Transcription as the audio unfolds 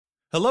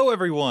Hello,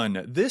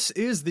 everyone. This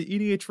is the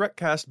EDH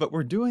Recast, but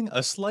we're doing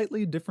a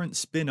slightly different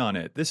spin on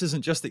it. This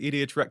isn't just the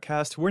EDH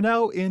Recast. We're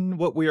now in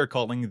what we are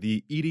calling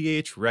the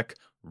EDH Rec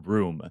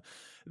Room.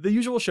 The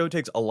usual show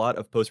takes a lot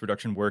of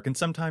post-production work, and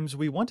sometimes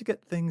we want to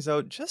get things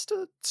out just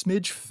a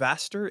smidge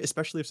faster,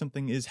 especially if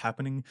something is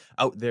happening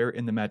out there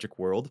in the Magic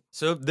world.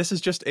 So this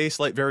is just a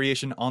slight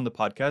variation on the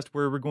podcast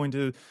where we're going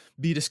to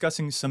be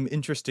discussing some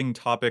interesting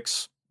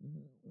topics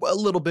a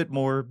little bit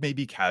more,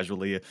 maybe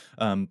casually,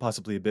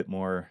 possibly a bit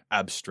more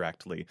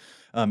abstractly.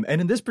 And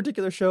in this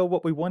particular show,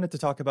 what we wanted to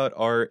talk about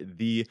are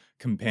the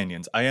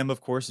companions. I am,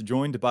 of course,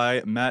 joined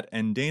by Matt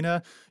and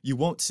Dana. You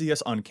won't see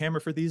us on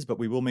camera for these, but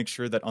we will make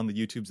sure that on the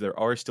YouTubes there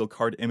are still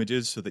card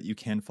images so that you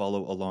can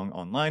follow along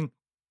online.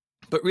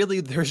 But really,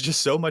 there's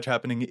just so much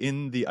happening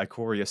in the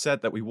Ikoria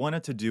set that we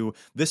wanted to do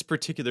this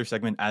particular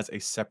segment as a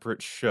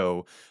separate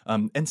show.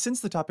 And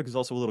since the topic is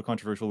also a little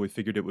controversial, we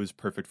figured it was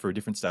perfect for a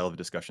different style of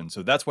discussion.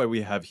 So that's why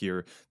we have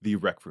here the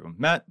Rec Room.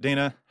 Matt,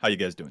 Dana, how you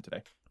guys doing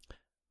today?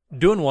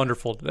 Doing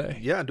wonderful today.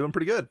 Yeah, doing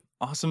pretty good.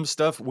 Awesome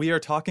stuff. We are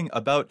talking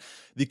about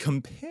the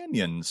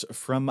companions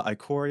from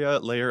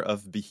Ikoria, Lair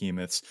of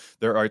Behemoths.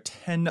 There are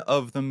 10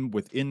 of them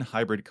within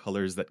hybrid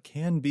colors that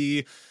can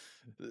be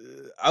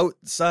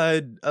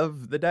outside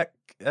of the deck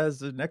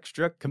as an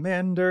extra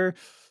commander.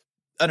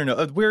 I don't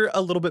know. We're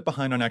a little bit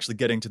behind on actually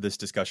getting to this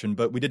discussion,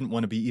 but we didn't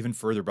want to be even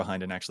further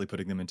behind in actually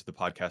putting them into the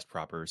podcast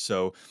proper.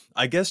 So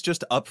I guess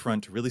just up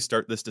front to really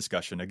start this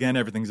discussion, again,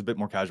 everything's a bit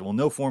more casual,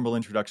 no formal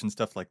introduction,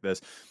 stuff like this.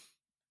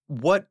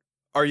 What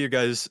are your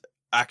guys'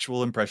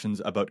 actual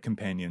impressions about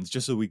companions,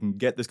 just so we can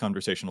get this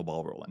conversational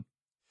ball rolling?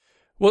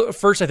 Well,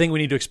 first, I think we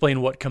need to explain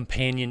what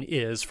companion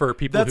is for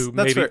people who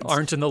maybe fair.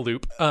 Aren't in the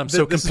loop. This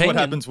is what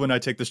happens when I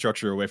take the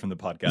structure away from the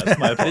podcast.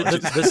 My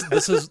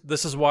apologies.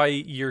 This is why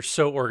you're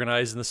so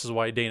organized, and this is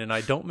why Dana and I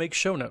don't make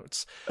show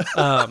notes.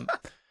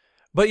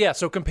 But yeah,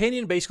 so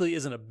companion basically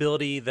is an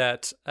ability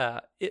that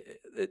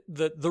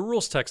the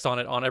rules text on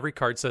it on every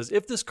card says,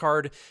 if this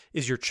card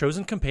is your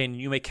chosen companion,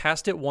 you may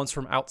cast it once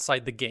from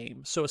outside the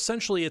game. So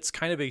essentially, it's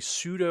kind of a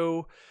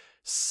pseudo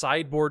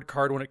sideboard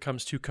card when it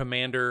comes to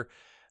Commander.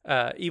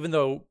 Even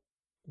though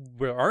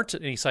there aren't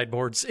any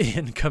sideboards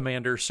in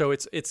Commander, so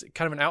it's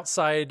kind of an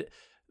outside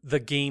the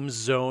game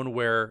zone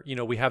where, you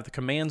know, we have the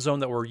command zone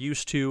that we're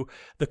used to.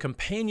 The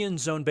companion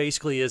zone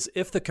basically is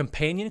if the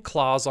companion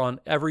clause on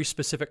every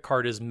specific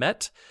card is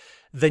met,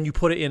 then you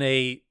put it in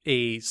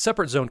a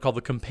separate zone called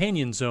the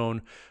companion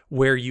zone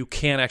where you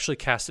can actually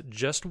cast it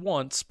just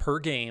once per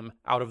game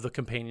out of the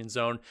companion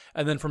zone.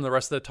 And then from the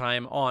rest of the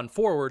time on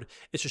forward,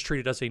 it's just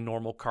treated as a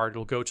normal card.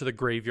 It'll go to the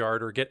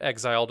graveyard or get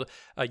exiled.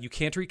 You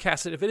can't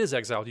recast it if it is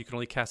exiled. You can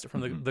only cast it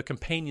from the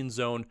companion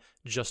zone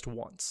just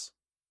once.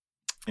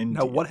 Indeed.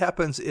 Now, what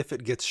happens if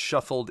it gets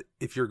shuffled,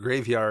 if your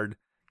graveyard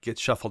gets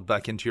shuffled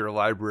back into your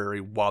library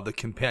while the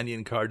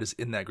companion card is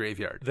in that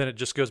graveyard? Then it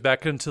just goes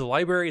back into the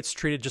library. It's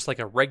treated just like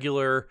a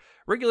regular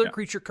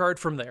creature card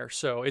from there.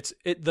 So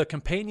the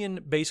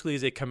companion basically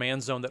is a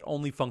command zone that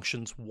only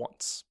functions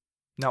once.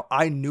 Now,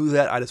 I knew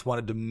that. I just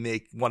wanted to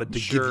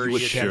give you a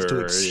chance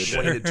to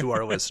explain it to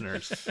our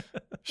listeners.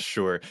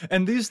 Sure.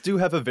 And these do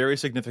have a very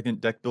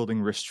significant deck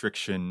building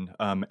restriction.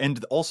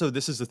 And also,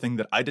 this is the thing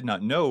that I did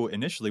not know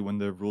initially when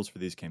the rules for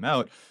these came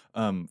out.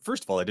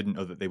 First of all, I didn't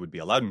know that they would be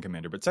allowed in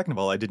Commander. But second of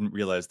all, I didn't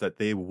realize that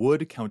they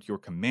would count your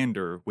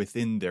commander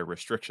within their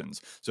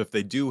restrictions. So if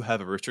they do have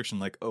a restriction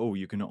like, oh,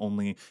 you can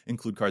only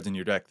include cards in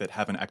your deck that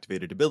have an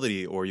activated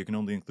ability, or you can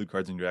only include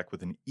cards in your deck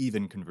with an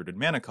even converted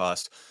mana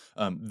cost,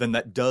 then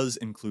that does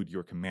include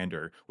your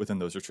commander within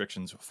those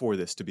restrictions for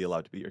this to be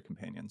allowed to be your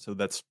companion. So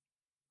that's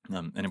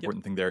an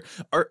important thing there.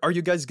 Are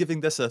you guys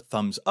giving this a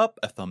thumbs up,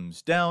 a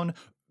thumbs down?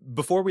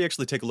 Before we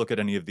actually take a look at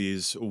any of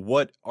these,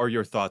 what are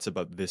your thoughts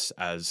about this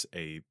as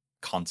a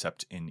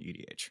concept in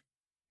EDH?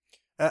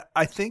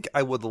 I think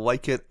I would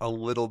like it a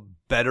little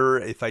better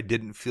if I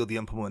didn't feel the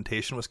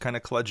implementation was kind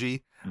of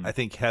kludgy. I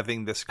think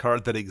having this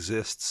card that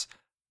exists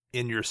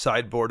in your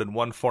sideboard in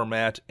one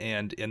format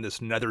and in this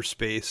nether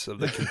space of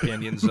the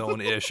companion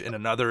zone-ish in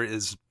another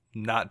is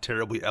not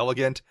terribly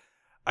elegant.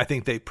 I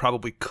think they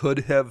probably could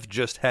have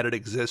just had it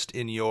exist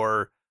in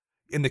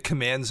the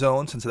command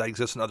zone, since that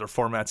exists in other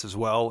formats as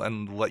well,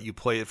 and let you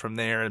play it from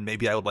there, and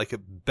maybe I would like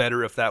it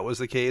better if that was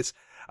the case.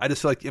 I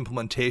just feel like the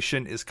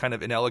implementation is kind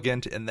of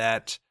inelegant, and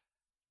that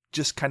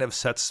just kind of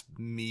sets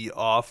me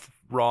off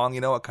wrong,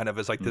 you know? It kind of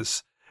is like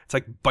this, it's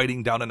like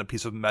biting down on a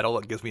piece of metal.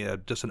 It gives me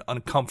just an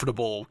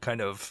uncomfortable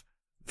kind of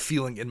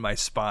feeling in my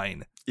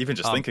spine. Even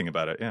just thinking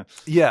about it, yeah.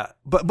 Yeah,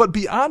 but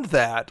beyond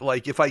that,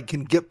 like if I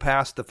can get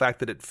past the fact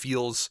that it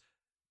feels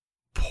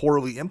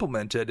poorly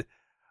implemented,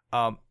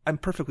 I'm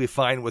perfectly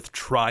fine with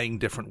trying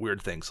different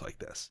weird things like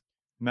this.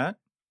 Matt?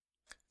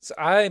 So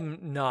I'm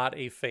not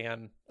a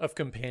fan of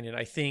Companion.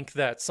 I think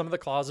that some of the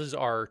clauses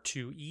are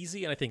too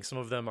easy, and I think some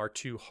of them are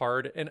too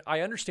hard. And I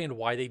understand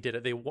why they did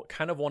it. They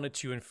kind of wanted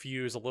to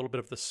infuse a little bit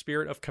of the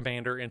spirit of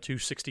Commander into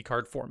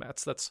 60-card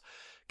formats. That's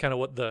kind of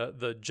what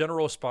the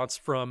general response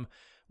from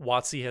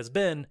WotC has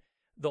been.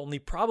 The only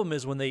problem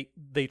is when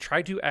they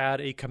try to add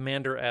a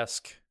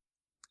Commander-esque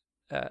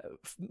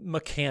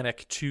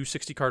mechanic to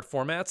 60 card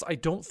formats. I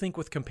don't think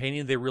with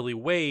Companion they really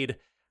weighed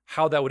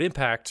how that would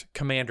impact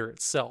Commander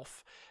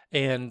itself.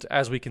 And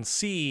as we can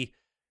see,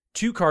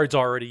 2 cards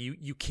already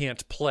you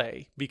can't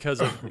play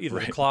because of either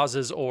the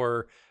clauses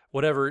or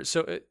whatever.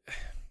 So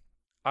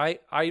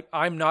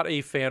I'm not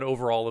a fan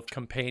overall of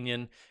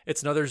Companion.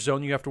 It's another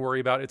zone you have to worry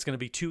about. It's going to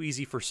be too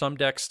easy for some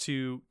decks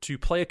to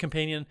play a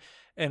Companion,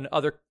 and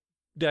other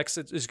decks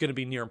it's going to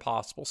be near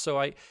impossible.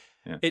 So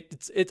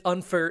it's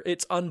unfair.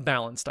 It's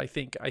unbalanced. I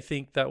think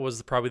that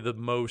was probably the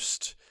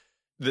most.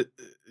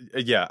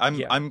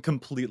 I'm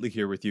completely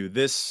here with you.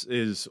 This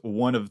is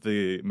one of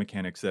the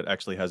mechanics that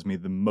actually has me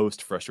the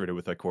most frustrated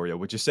with Ikoria,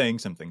 which is saying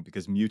something,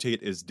 because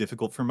mutate is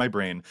difficult for my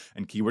brain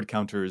and keyword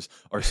counters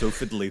are so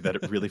fiddly that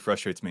it really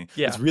frustrates me.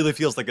 Yeah. It really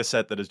feels like a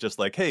set that is just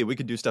like, hey, we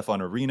could do stuff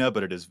on Arena,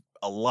 but it is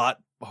a lot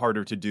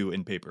harder to do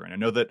in paper. And I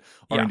know that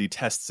R&D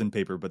tests in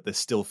paper, but this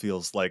still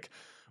feels like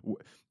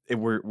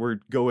we're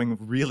going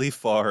really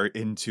far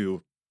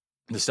into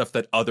the stuff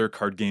that other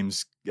card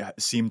games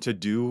seem to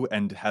do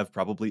and have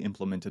probably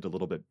implemented a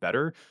little bit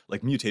better.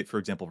 Like Mutate, for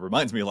example,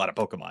 reminds me a lot of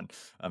Pokemon.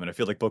 And I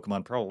feel like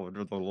Pokemon probably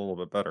did a little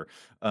bit better.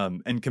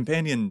 And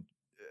Companion,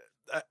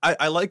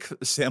 I like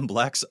Sam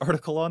Black's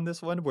article on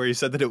this one, where he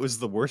said that it was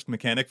the worst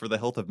mechanic for the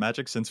health of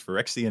Magic since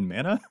Phyrexian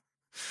Mana.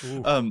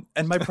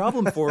 And my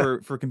problem for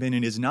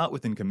Companion is not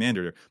within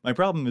Commander. My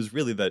problem is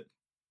really that,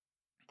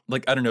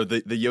 like, I don't know,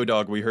 the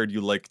Yo-Dog, we heard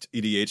you liked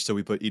EDH, so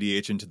we put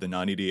EDH into the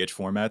non-EDH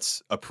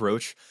formats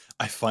approach,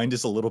 I find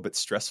is a little bit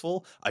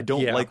stressful. I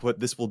don't like what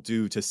this will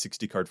do to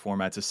 60-card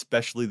formats,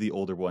 especially the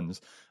older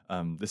ones.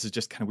 This is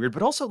just kind of weird.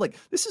 But also, like,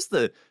 this is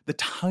the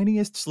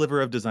tiniest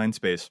sliver of design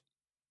space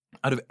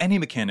out of any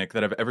mechanic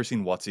that I've ever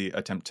seen WotC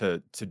attempt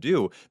to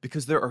do,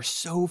 because there are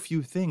so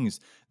few things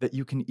that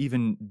you can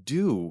even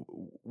do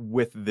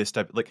with this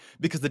type, like,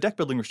 because the deck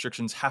building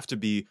restrictions have to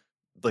be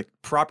like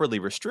properly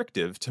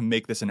restrictive to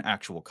make this an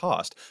actual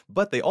cost,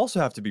 but they also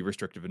have to be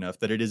restrictive enough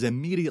that it is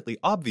immediately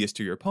obvious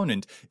to your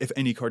opponent if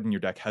any card in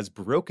your deck has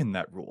broken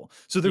that rule.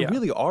 So there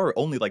really are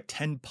only like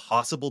 10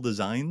 possible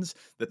designs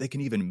that they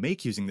can even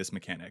make using this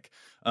mechanic.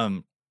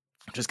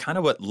 Which is kind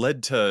of what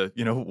led to,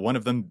 you know, one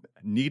of them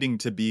needing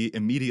to be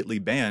immediately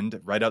banned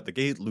right out the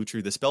gate,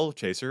 Lutri the Spell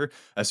Chaser.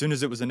 As soon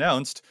as it was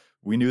announced,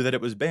 we knew that it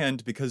was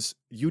banned because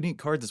unique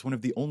cards is one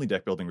of the only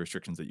deck building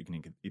restrictions that you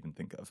can even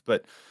think of.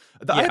 But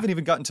I haven't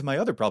even gotten to my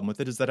other problem with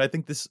it, is that I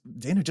think this,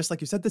 Dana, just like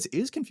you said, this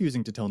is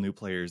confusing to tell new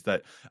players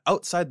that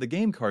outside the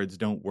game cards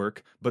don't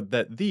work, but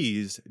that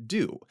these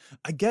do.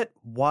 I get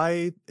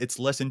why it's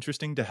less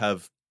interesting to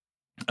have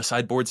a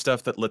sideboard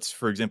stuff that lets,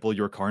 for example,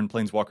 your Karn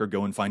Planeswalker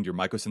go and find your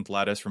Mycosynth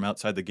Lattice from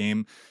outside the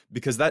game,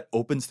 because that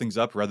opens things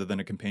up rather than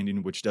a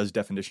Companion, which does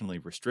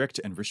definitionally restrict,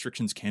 and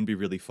restrictions can be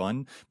really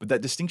fun, but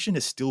that distinction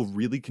is still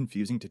really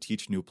confusing to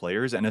teach new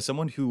players. And as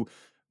someone who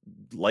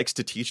likes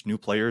to teach new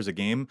players a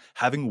game,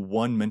 having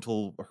one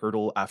mental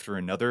hurdle after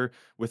another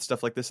with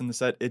stuff like this in the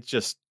set, it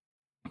just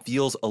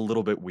feels a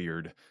little bit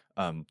weird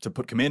to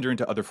put Commander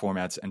into other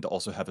formats and to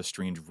also have a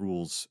strange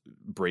rules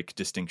break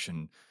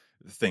distinction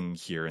thing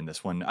here in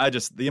this one.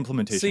 The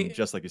implementation,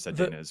 just like you said,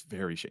 Dana, is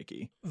very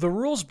shaky. The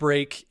rules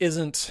break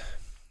isn't,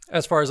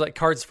 as far as like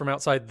cards from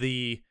outside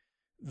the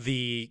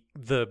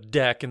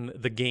deck and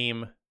the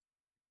game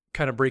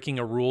kind of breaking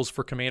a rules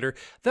for Commander.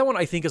 That one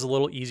I think is a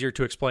little easier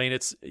to explain.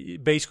 It's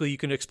basically, you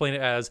can explain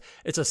it as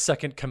it's a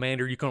second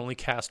Commander you can only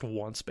cast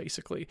once,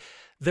 basically.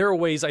 There are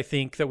ways I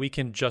think that we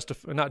can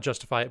not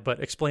justify it,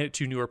 but explain it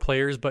to newer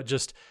players, but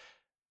just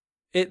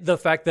the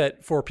fact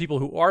that for people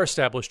who are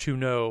established who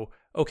know,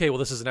 okay, well,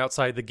 this is an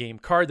outside the game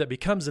card that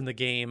becomes in the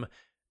game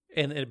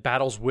and it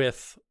battles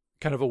with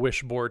kind of a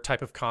wish board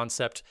type of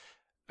concept.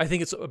 I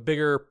think it's a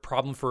bigger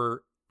problem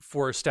for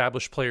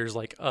established players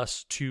like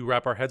us to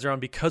wrap our heads around,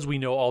 because we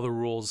know all the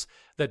rules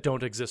that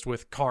don't exist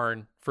with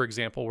Karn, for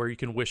example, where you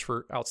can wish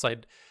for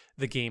outside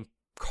the game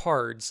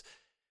cards.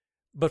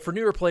 But for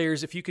newer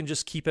players, if you can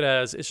just keep it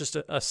as it's just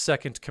a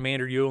second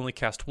Commander you only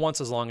cast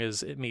once as long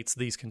as it meets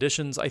these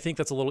conditions, I think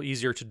that's a little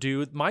easier to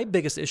do. My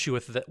biggest issue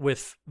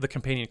with the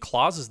Companion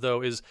clauses,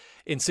 though, is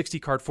in 60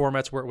 card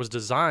formats where it was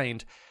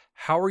designed,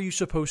 how are you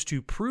supposed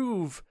to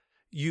prove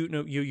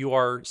you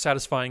are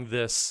satisfying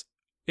this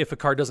if a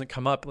card doesn't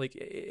come up? Like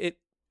it,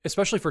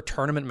 especially for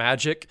tournament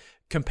Magic,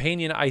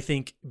 Companion, I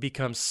think,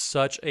 becomes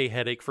such a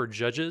headache for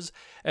judges,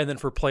 and then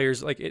for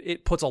players, like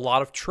it puts a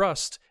lot of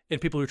trust in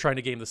people who are trying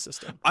to game the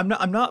system. I'm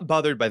not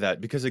bothered by that,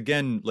 because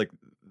again, like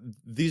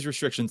these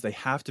restrictions, they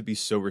have to be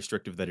so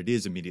restrictive that it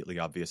is immediately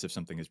obvious if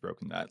something is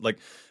broken. That like,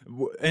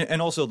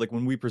 and also like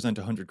when we present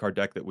a 100-card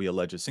deck that we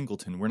allege is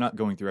singleton, we're not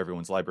going through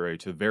everyone's library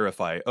to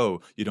verify,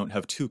 oh, you don't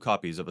have 2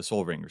 copies of a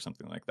Sol Ring or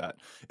something like that.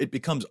 It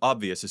becomes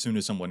obvious as soon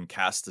as someone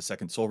casts a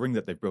second Sol Ring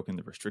that they've broken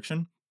the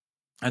restriction.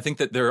 I think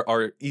that there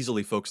are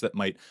easily folks that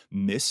might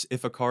miss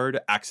if a card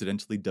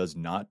accidentally does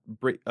not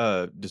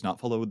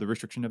follow the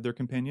restriction of their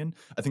Companion.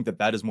 I think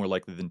that is more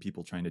likely than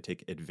people trying to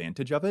take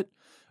advantage of it.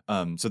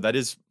 So that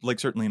is like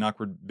certainly an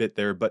awkward bit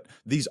there, but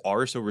these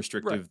are so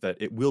restrictive that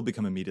it will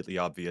become immediately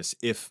obvious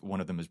if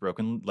one of them is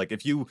broken. Like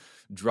if you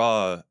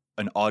draw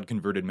an odd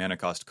converted mana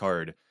cost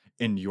card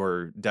in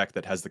your deck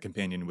that has the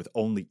companion with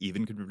only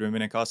even converted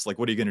mana costs, like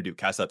what are you going to do?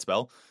 Cast that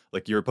spell?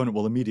 Like your opponent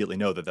will immediately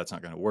know that that's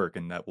not going to work,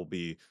 and that will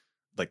be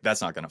like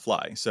that's not going to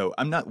fly. So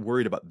I'm not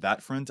worried about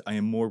that front. I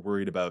am more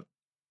worried about,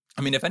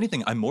 I mean, if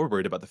anything, I'm more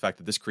worried about the fact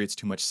that this creates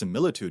too much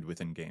similitude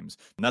within games.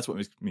 And that's what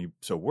makes me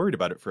so worried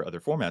about it for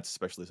other formats,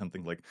 especially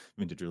something like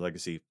Vintage or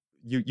Legacy.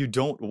 You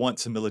don't want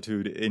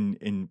similitude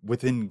in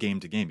within game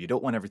to game. You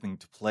don't want everything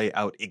to play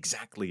out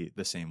exactly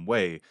the same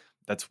way.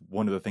 That's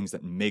one of the things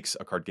that makes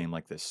a card game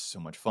like this so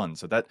much fun.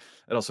 So that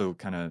also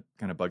kind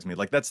of bugs me.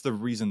 Like that's the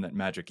reason that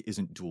Magic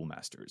isn't Duel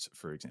Masters,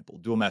 for example.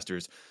 Duel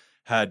Masters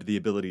had the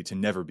ability to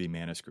never be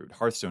mana screwed.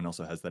 Hearthstone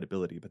also has that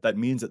ability, but that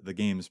means that the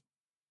games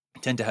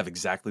tend to have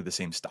exactly the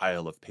same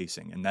style of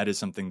pacing, and that is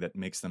something that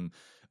makes them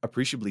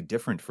appreciably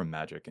different from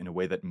Magic in a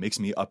way that makes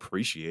me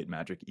appreciate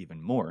Magic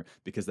even more,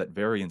 because that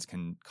variance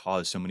can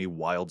cause so many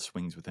wild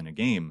swings within a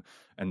game,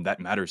 and that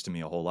matters to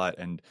me a whole lot.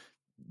 And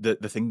the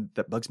thing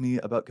that bugs me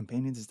about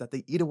companions is that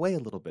they eat away a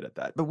little bit at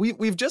that. But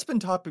we've just been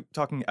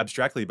talking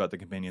abstractly about the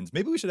companions.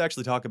 Maybe we should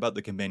actually talk about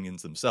the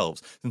companions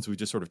themselves, since we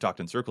just sort of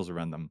talked in circles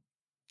around them.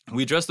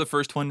 We addressed the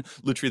first one,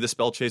 Lutri the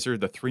Spellchaser,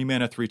 the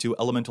 3-mana 3/2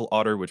 Elemental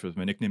Otter, which was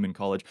my nickname in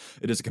college.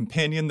 It is a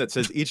companion that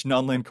says each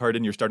non-land card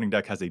in your starting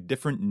deck has a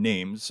different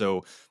name,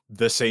 so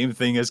the same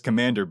thing as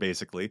Commander,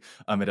 basically.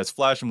 It has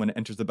flash, and when it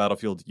enters the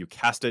battlefield, you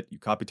cast it, you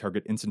copy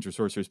target instant or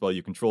sorcery spell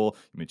you control,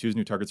 you may choose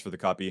new targets for the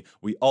copy.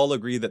 We all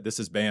agree that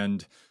this is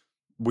banned.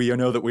 We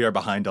know that we are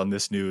behind on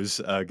this news,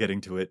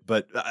 getting to it,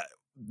 but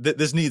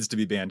this needs to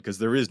be banned because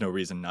there is no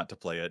reason not to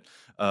play it.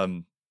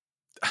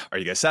 Are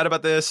you guys sad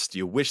about this? Do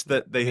you wish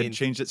that they had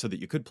changed it so that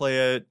you could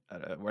play it?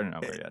 I don't know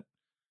where yet.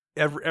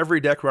 Every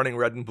deck running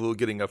red and blue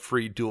getting a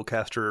free dual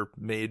caster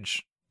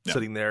mage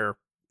sitting there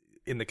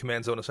in the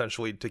command zone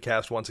essentially to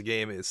cast once a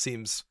game, it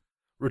seems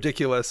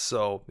ridiculous,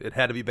 so it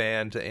had to be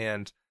banned.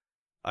 And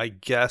I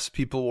guess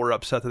people were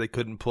upset that they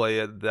couldn't play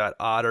it. That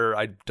otter,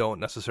 I don't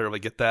necessarily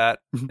get that.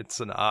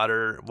 It's an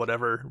otter,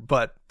 whatever,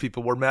 but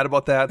people were mad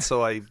about that,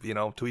 so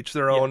to each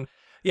their own.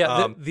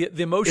 Yeah,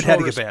 the emotional. It had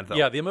to get banned, though.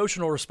 Yeah, the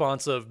emotional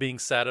response of being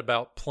sad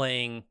about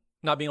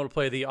not being able to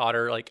play the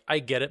otter, like I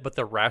get it, but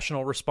the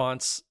rational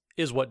response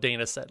is what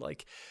Dana said.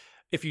 Like,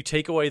 if you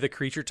take away the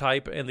creature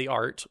type and the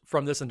art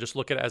from this and just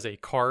look at it as a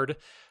card,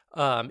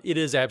 it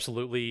is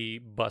absolutely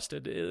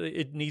busted.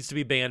 It needs to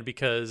be banned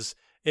because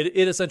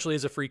it essentially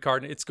is a free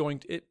card.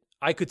 And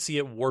I could see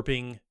it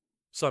warping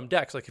some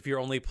decks. Like if you're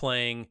only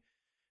playing,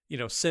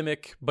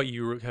 Simic, but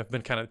you have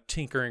been kind of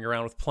tinkering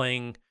around with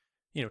playing,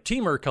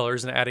 Temur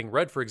colors and adding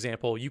red, for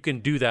example, you can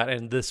do that,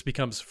 and this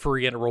becomes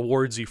free and it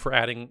rewards you for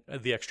adding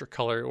the extra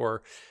color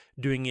or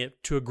doing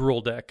it to a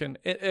Gruul deck and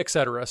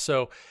etc.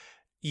 So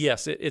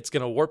yes, it's going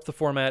to warp the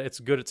format.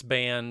 It's good it's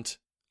banned.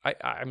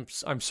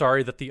 I'm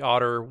sorry that the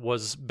otter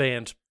was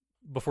banned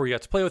before you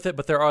got to play with it,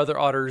 but there are other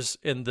otters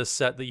in this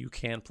set that you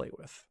can play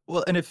with.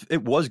 Well, and if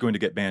it was going to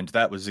get banned,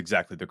 that was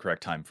exactly the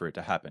correct time for it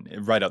to happen,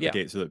 right out the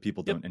gate, so that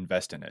people don't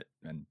invest in it.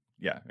 And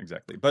yeah,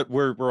 exactly. But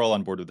we're all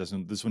on board with this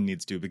one. This one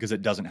needs to, because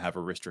it doesn't have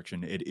a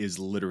restriction. It is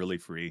literally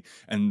free,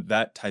 and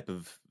that type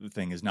of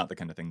thing is not the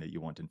kind of thing that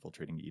you want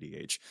infiltrating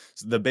EDH.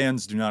 So the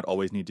bans do not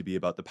always need to be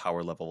about the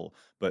power level,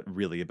 but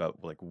really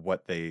about like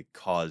what they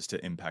cause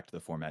to impact the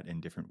format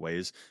in different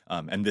ways.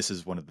 And this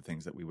is one of the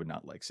things that we would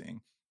not like seeing.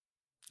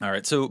 All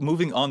right, so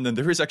moving on then,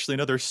 there is actually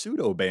another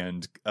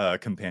pseudo-banned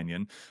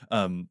companion.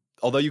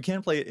 Although you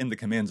can play it in the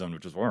command zone,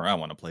 which is where I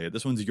want to play it.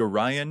 This one's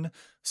Yorion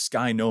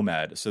Sky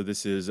Nomad. So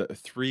this is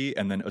 3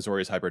 and then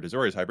Azorius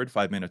Hybrid,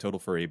 5 mana total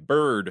for a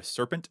bird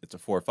serpent. It's a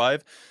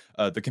 4/5.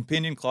 The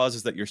companion clause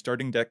is that your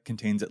starting deck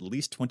contains at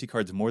least 20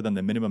 cards more than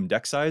the minimum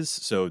deck size.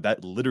 So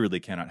that literally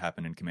cannot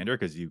happen in Commander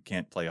because you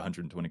can't play a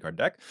 120 card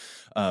deck.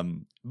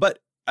 But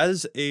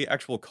as a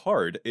actual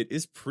card, it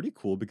is pretty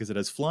cool because it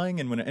has flying,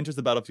 and when it enters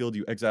the battlefield,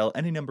 you exile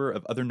any number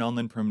of other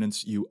non-land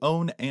permanents you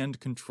own and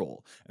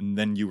control, and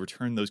then you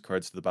return those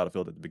cards to the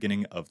battlefield at the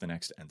beginning of the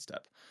next end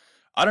step.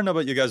 I don't know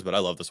about you guys, but I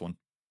love this one.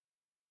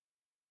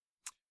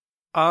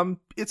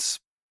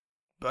 It's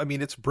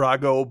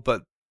Brago,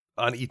 but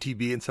on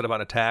ETB instead of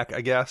on attack,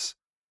 I guess.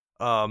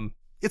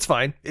 It's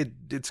fine.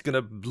 It's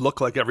gonna look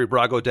like every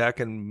Brago deck,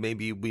 and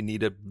maybe we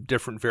need a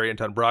different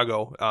variant on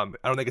Brago.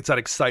 I don't think it's that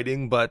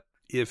exciting, but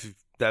if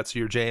that's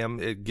your jam,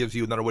 it gives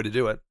you another way to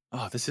do it.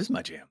 Oh, this is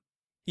my jam.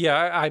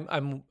 Yeah,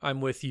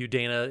 I'm with you,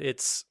 Dana.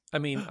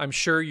 I'm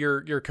sure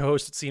your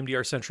co-host at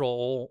CMDR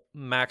Central,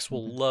 Max,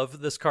 will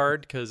love this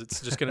card because it's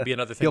just going to be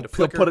another thing to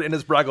flicker. He'll put it in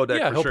his Brago deck.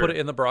 Yeah, he'll put it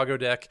in the Brago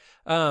deck.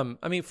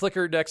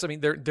 Flicker decks.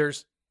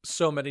 There's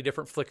so many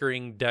different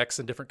flickering decks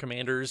and different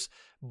commanders,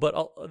 but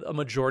a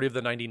majority of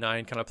the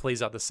 99 kind of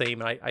plays out the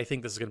same. And I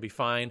think this is going to be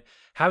fine.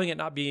 Having it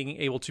not being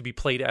able to be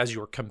played as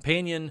your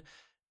companion,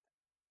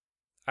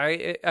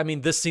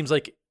 this seems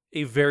like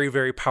a very,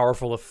 very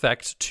powerful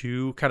effect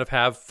to kind of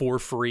have for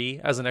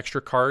free as an extra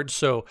card.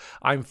 So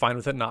I'm fine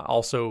with it not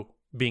also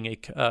being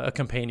a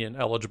companion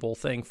eligible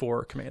thing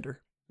for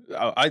Commander.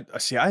 I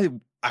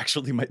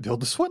actually might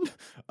build this one,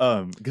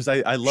 because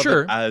I love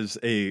Sure.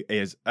 it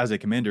as a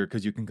commander,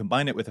 because you can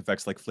combine it with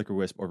effects like Flicker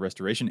Wisp or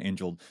Restoration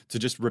Angel to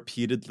just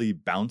repeatedly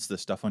bounce the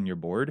stuff on your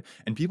board,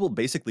 and people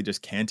basically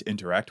just can't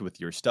interact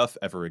with your stuff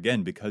ever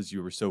again because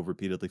you were so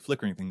repeatedly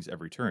flickering things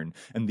every turn.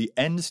 And the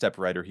end step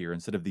rider here,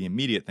 instead of the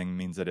immediate thing,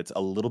 means that it's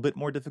a little bit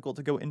more difficult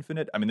to go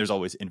infinite. I mean, there's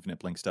always infinite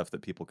blink stuff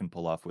that people can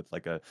pull off with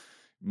like a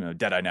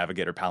Deadeye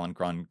Navigator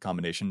Palinchron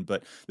combination,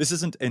 but this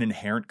isn't an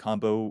inherent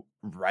combo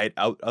right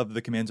out of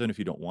the command zone if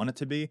you don't want it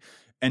to be.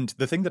 And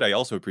the thing that I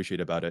also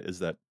appreciate about it is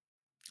that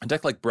a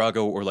deck like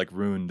Brago or like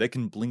Rune, they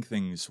can blink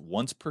things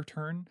once per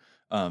turn.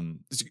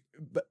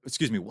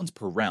 Once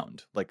per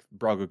round. Like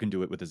Brago can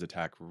do it with his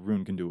attack,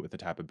 Rune can do it with the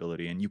tap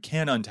ability, and you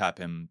can untap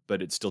him,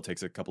 but it still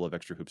takes a couple of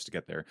extra hoops to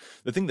get there.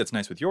 The thing that's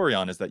nice with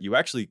Yorion is that you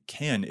actually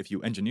can, if you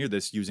engineer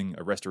this using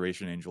a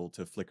Restoration Angel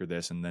to flicker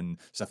this, and then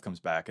stuff comes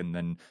back, and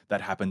then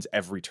that happens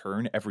every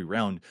turn, every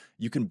round,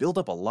 you can build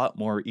up a lot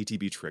more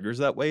ETB triggers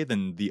that way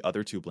than the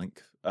other two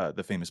blink,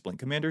 the famous blink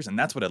commanders, and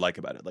that's what I like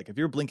about it. Like if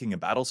you're blinking a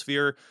Battle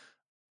Sphere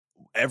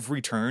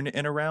every turn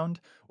in a round,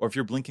 or if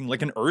you're blinking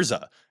like an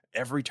Urza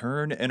every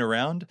turn in a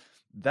round,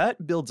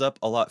 that builds up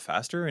a lot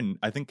faster, and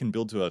I think can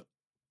build to a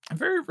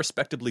very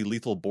respectably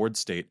lethal board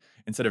state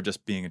instead of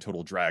just being a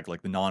total drag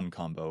like the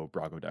non-combo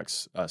Brago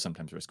decks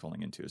sometimes risk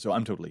falling into. So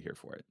I'm totally here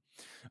for it.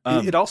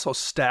 It also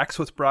stacks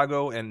with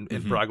Brago, and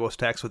Brago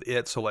stacks with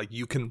it. So like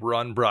you can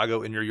run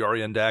Brago in your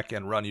Yorion deck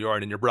and run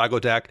Yorion in your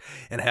Brago deck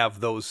and have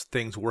those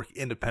things work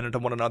independent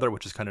of one another,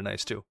 which is kind of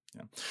nice too.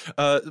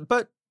 Yeah.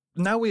 But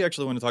now we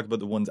actually want to talk about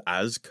the ones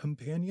as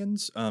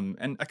companions,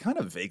 and I kind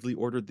of vaguely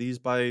ordered these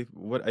by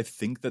what I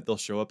think that they'll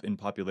show up in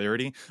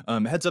popularity.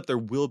 Heads up, there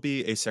will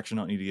be a section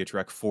on EDH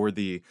Rec for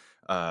the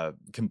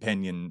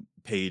companion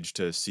page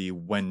to see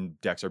when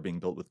decks are being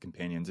built with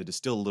companions. It is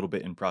still a little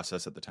bit in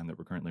process at the time that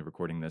we're currently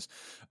recording this.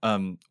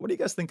 What do you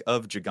guys think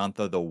of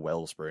Jegantha the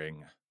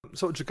Wellspring?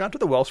 So Jegantha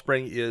the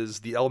Wellspring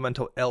is the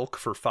elemental elk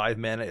for 5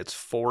 mana. It's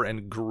 4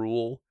 and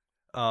Gruul.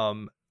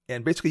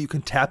 And basically you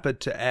can tap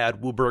it to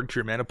add WUBRG to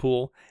your mana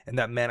pool, and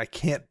that mana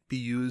can't be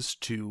used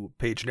to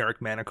pay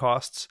generic mana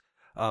costs.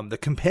 The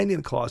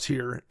companion clause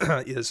here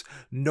is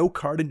no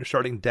card in your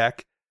starting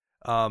deck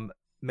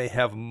may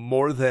have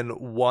more than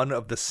one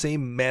of the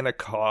same mana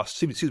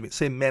cost,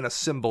 same mana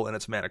symbol in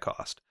its mana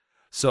cost.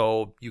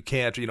 So you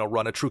can't,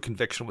 run a True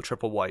Conviction with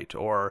triple white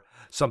or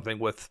something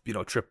with,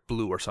 trip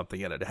blue or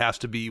something in it. It has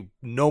to be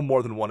no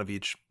more than one of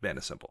each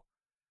mana symbol.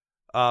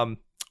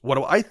 What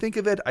do I think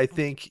of it? I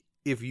think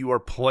if you are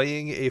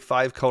playing a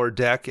 5-color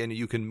deck and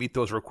you can meet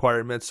those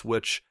requirements,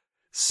 which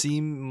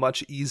seem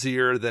much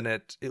easier than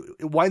it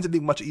winds up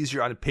being much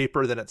easier on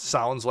paper than it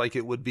sounds like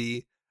it would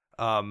be.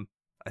 I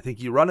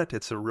think you run it.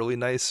 It's a really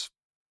nice,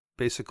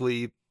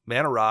 basically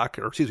mana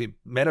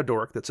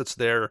dork that sits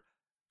there,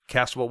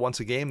 castable once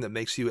a game, that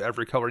makes you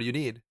every color you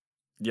need.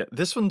 Yeah,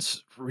 this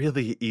one's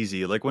really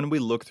easy. Like when we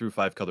look through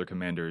 5-color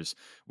commanders,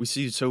 we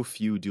see so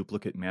few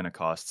duplicate mana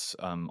costs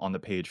on the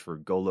page for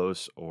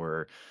Golos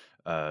or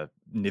Niv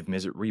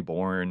Mizzet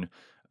Reborn,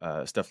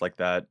 stuff like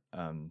that.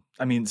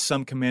 I mean,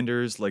 some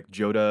commanders like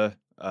Joda,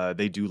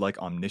 they do like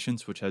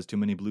Omniscience, which has too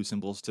many blue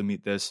symbols to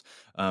meet this.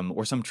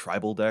 Or some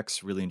tribal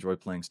decks really enjoy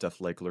playing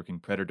stuff like Lurking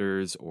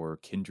Predators or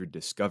Kindred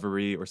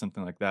Discovery or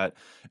something like that.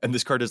 And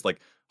this card is like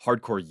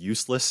hardcore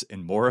useless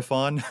in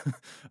Morophon.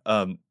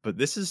 But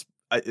this is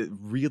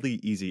really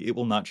easy. It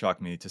will not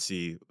shock me to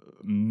see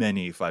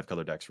many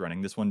 5-color decks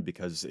running this one,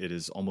 because it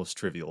is almost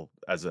trivial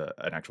as an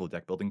actual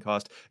deck building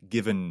cost,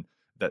 given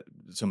that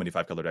so many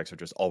 5-color decks are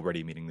just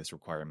already meeting this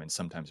requirement,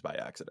 sometimes by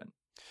accident.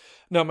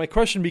 Now, my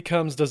question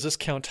becomes, does this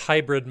count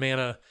hybrid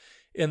mana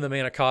in the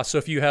mana cost? So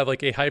if you have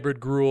like a hybrid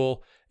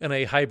Gruul and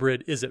a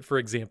hybrid Izzet, for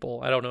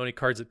example, I don't know any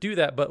cards that do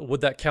that, but would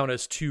that count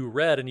as 2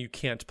 red and you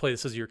can't play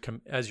this as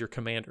your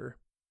commander?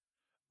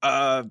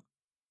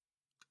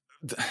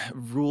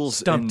 Rules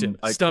Stumped him.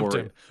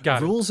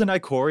 Got rules in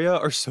Ikoria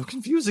are so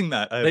confusing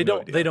that they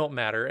don't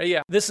matter.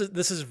 Yeah, this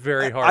is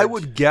very hard. I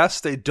would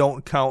guess they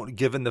don't count,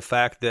 given the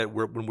fact that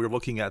when we're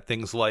looking at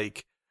things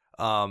like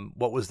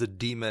what was the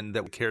demon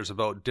that cares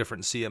about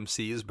different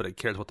CMCs, but it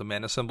cares about the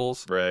mana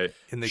symbols. Right.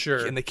 In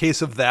the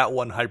case of that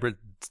one, hybrid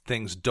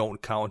things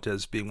don't count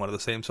as being one of the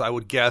same. So I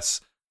would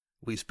guess,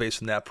 at least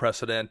based on that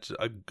precedent,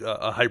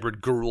 a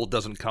hybrid Gruul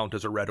doesn't count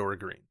as a red or a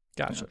green.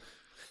 Gotcha. Yeah.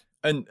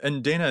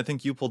 And Dana, I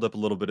think you pulled up a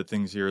little bit of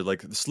things here.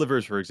 Like the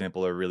slivers, for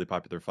example, are really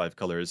popular 5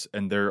 colors,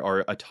 and there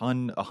are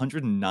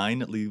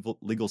 109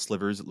 legal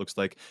slivers, it looks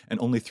like, and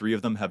only 3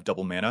 of them have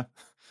double mana.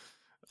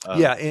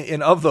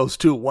 And of those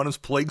 2, one is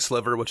Plague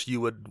Sliver, which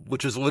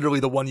is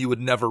literally the one you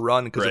would never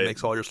run because it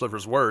makes all your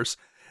slivers worse.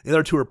 The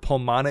other 2 are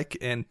Pulmonic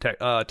and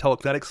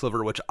Telekinetic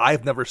Sliver, which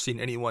I've never seen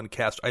anyone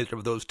cast either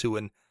of those 2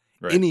 in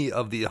any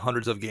of the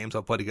hundreds of games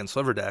I've played against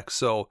sliver decks.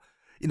 So,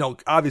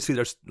 obviously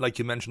there's, like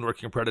you mentioned,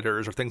 Lurking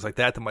Predators or things like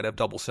that might have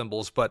double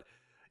symbols, but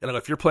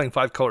if you're playing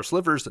 5-color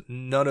slivers,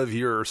 none of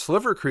your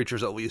sliver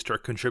creatures at least are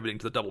contributing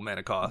to the double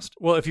mana cost.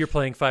 Well, if you're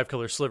playing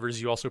 5-color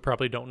slivers, you also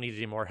probably don't need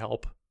any more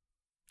help.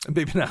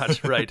 Maybe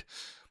not, right.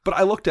 But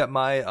I looked at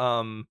my,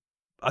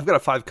 I've got a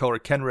 5-color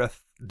Kenrith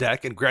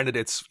deck, and granted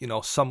it's,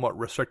 somewhat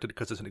restricted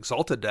because it's an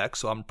Exalted deck,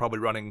 so I'm probably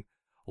running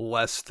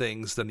less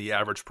things than the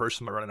average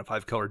person by running a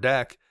 5-color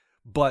deck.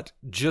 But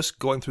just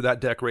going through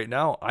that deck right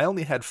now, I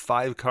only had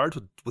 5 cards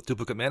with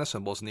duplicate mana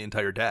symbols in the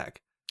entire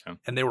deck. Oh.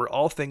 And they were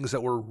all things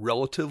that were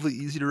relatively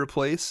easy to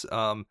replace.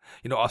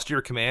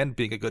 Austere Command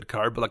being a good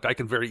card, but I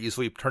can very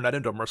easily turn that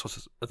into a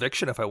Merciless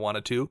Eviction if I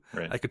wanted to.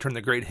 Right. I could turn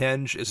the Great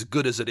Henge, as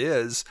good as it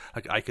is,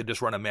 I could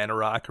just run a Mana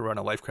Rock or run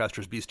a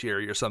Lifecaster's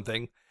Bestiary or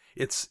something.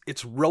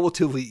 It's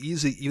relatively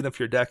easy, even if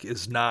your deck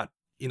is not,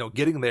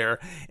 getting there.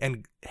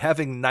 And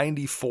having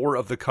 94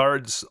 of the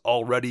cards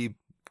already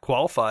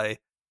qualify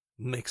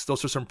makes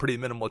those are some pretty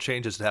minimal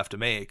changes to have to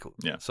make.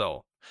 Yeah.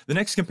 So the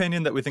next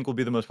companion that we think will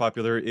be the most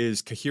popular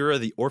is Kahira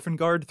the Orphan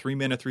Guard,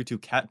 3-mana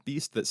 3/2 cat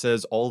beast that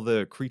says all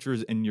the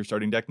creatures in your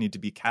starting deck need to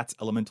be cats,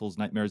 elementals,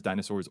 nightmares,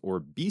 dinosaurs, or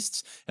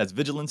beasts. It has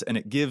vigilance, and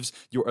it gives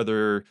your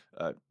other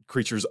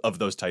creatures of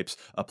those types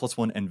a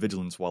 +1 and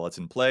vigilance while it's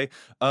in play.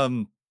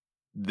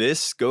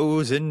 This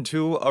goes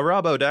into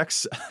Arabo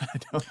decks. I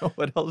don't know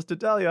what else to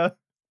tell you.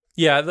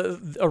 Yeah,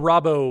 a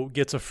Rabo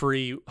gets a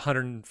free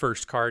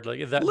 101st card.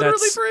 Like that, Literally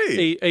that's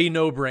free. a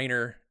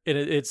no-brainer. And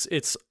it's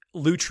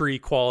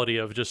Lutri quality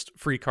of just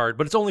free card,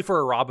 but it's only for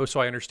a Rabo, so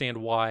I understand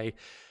why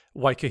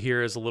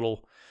Kahira is a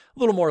little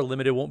more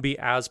limited, won't be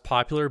as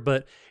popular.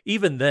 But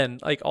even then,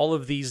 all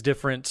of these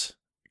different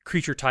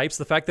creature types,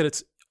 the fact that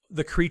it's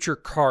the creature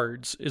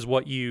cards is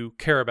what you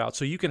care about.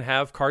 So you can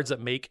have cards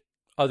that make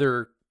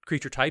other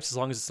creature types as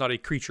long as it's not a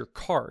creature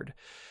card.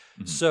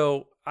 Mm-hmm.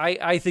 So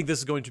I think this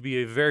is going to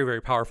be a very, very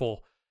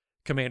powerful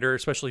commander,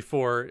 especially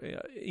for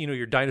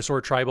your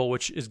dinosaur tribal,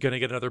 which is going to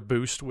get another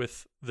boost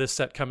with this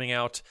set coming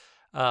out.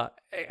 And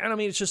I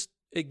mean,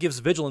 it gives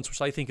vigilance,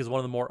 which I think is one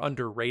of the more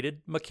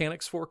underrated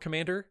mechanics for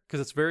commander, because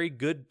it's very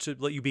good to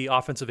let you be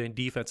offensive and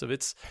defensive.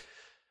 It's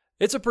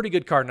a pretty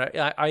good card,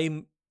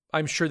 and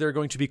I'm sure there are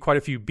going to be quite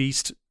a few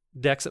beast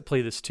decks that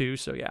play this too.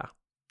 So yeah.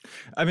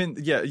 I mean,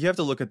 yeah, you have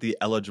to look at the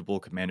eligible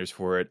commanders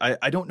for it.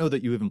 I don't know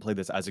that you even play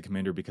this as a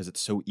commander because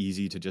it's so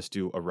easy to just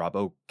do a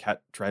Rabo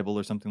cat tribal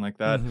or something like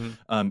that.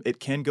 Mm-hmm. It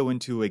can go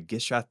into a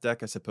Gishath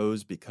deck, I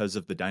suppose, because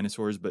of the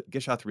dinosaurs, but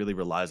Gishath really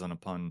relies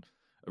upon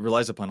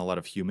a lot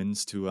of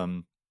humans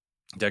to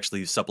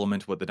actually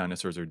supplement what the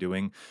dinosaurs are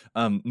doing.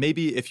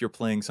 Maybe if you're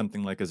playing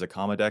something like a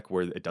Zakama deck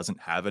where it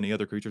doesn't have any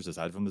other creatures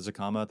aside from the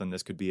Zakama, then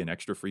this could be an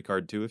extra free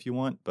card too if you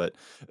want. But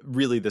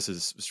really, this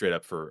is straight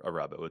up for a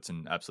Rabo. It's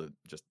an absolute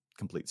just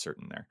complete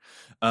certain there.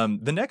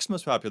 The next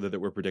most popular that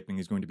we're predicting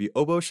is going to be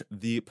Obosh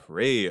the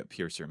Prey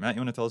Piercer. Matt,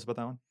 you want to tell us about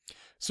that one?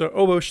 So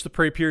Obosh the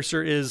Prey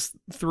Piercer is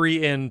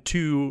 3 and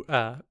 2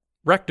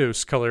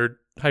 Rakdos colored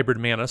hybrid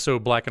mana, so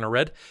black and a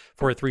red,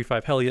 for a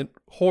 3/5 Hellion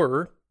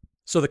Horror.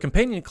 So the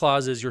companion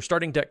clause is your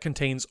starting deck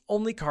contains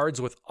only cards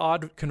with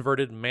odd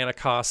converted mana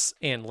costs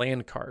and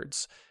land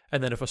cards.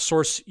 And then if a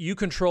source you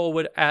control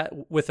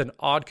with an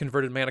odd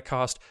converted mana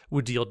cost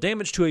would deal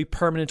damage to a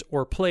permanent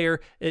or player,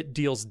 it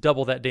deals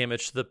double that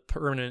damage to the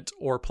permanent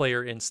or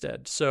player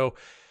instead. So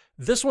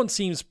this one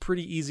seems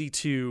pretty easy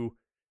to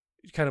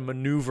kind of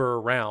maneuver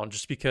around,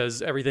 just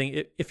because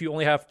if you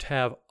only have to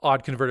have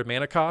odd converted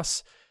mana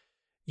costs,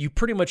 you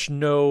pretty much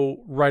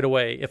know right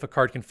away if a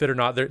card can fit or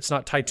not. It's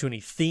not tied to any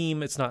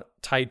theme. It's not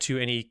tied to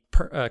any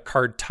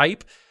card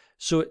type.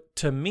 So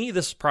to me,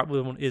 this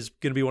probably is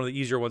going to be one of the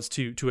easier ones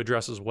to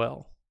address as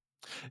well.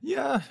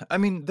 Yeah, I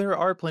mean, there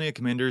are plenty of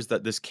commanders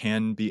that this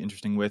can be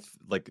interesting with.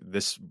 Like,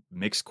 this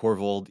makes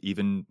Korvold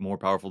even more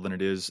powerful than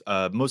it is.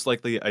 Most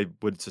likely, I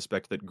would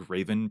suspect that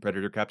Graven,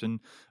 Predator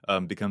Captain,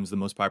 becomes the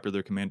most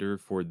popular commander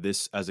for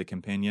this as a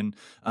companion.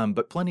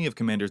 But plenty of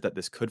commanders that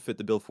this could fit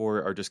the bill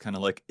for are just kind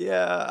of like,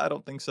 yeah, I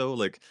don't think so.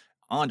 Like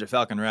Anja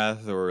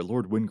Falconwrath or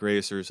Lord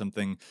Windgrace or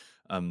something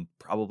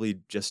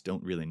probably just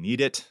don't really need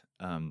it.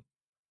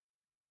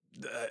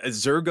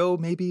 Zergo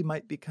maybe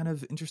might be kind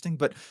of interesting,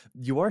 but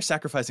you are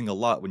sacrificing a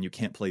lot when you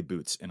can't play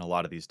boots in a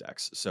lot of these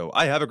decks. So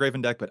I have a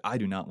Graven deck, but I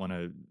do not want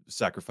to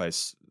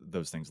sacrifice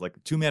those things.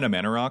 Like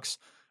 2-mana rocks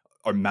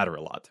matter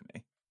a lot to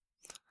me.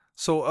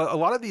 So a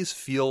lot of these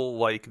feel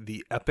like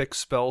the Epic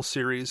spell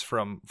series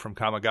from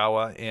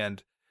Kamigawa,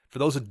 and for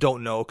those that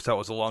don't know, because that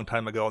was a long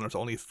time ago and there's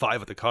only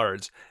 5 of the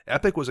cards,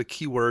 Epic was a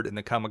keyword in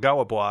the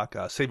Kamigawa block,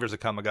 Saviors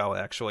of Kamigawa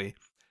actually,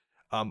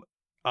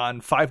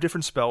 on 5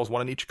 different spells,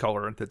 1 in each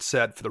color, that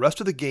said, for the rest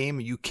of the game,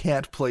 you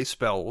can't play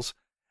spells,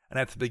 and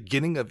at the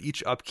beginning of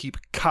each upkeep,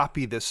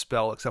 copy this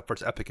spell except for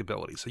its epic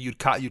ability. So you'd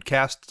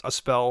cast a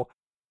spell,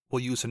 we'll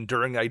use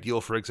Enduring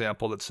Ideal, for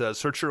example, that says,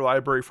 search your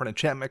library for an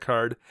enchantment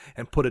card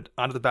and put it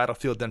onto the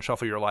battlefield, then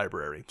shuffle your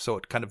library. So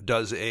it kind of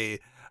does an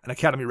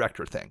Academy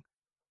Rector thing.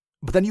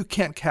 But then you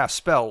can't cast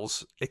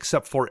spells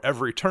except for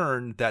every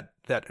turn that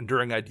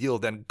Enduring Ideal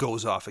then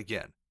goes off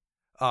again.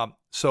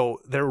 So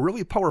they're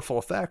really powerful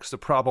effects. The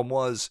problem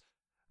was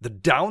the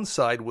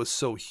downside was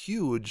so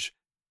huge,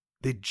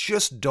 they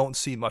just don't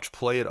see much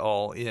play at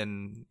all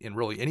in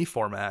really any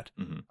format,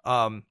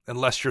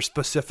 unless you're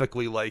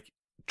specifically like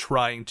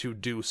trying to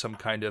do some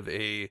kind of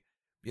a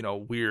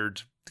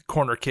weird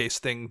corner case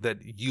thing that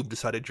you've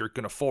decided you're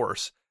going to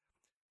force.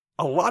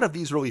 A lot of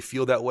these really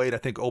feel that way, and I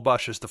think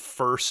Obosh is the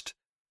first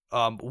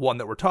one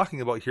that we're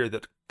talking about here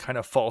that kind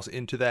of falls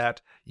into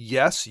that.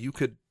 Yes, you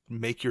could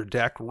make your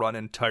deck run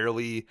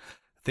entirely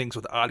things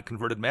with odd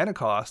converted mana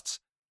costs.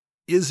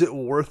 Is it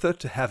worth it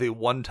to have a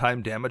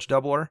one-time damage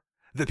doubler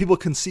that people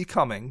can see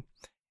coming,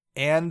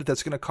 and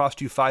that's going to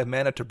cost you 5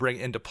 mana to bring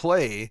into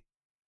play,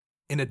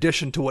 in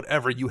addition to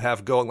whatever you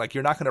have going? Like,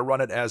 you're not going to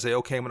run it as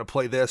okay, I'm going to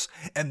play this,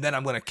 and then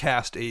I'm going to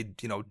cast a,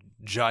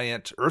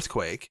 giant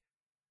earthquake.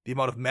 The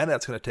amount of mana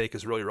that's going to take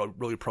is really,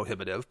 really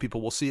prohibitive.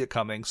 People will see it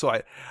coming. So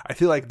I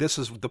feel like this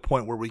is the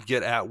point where we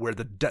get at where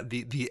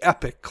the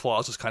epic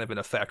clause is kind of in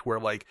effect, where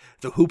like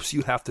the hoops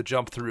you have to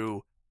jump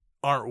through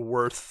aren't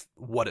worth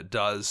what it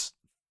does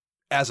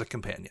as a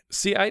companion.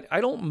 See,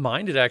 I don't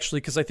mind it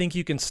actually, because I think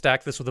you can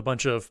stack this with a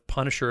bunch of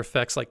Punisher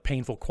effects like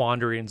Painful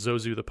Quandary and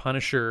Zozu the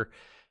Punisher,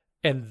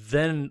 and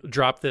then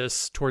drop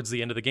this towards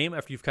the end of the game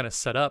after you've kind of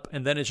set up,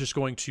 and then it's just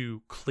going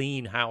to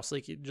clean house.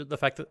 Like the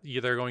fact that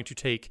they're going to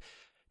take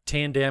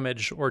 10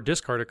 damage or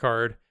discard a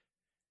card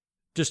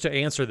just to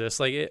answer this.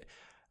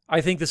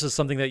 I think this is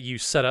something that you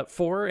set up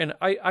for, and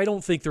I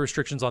don't think the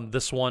restrictions on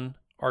this one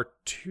are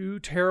too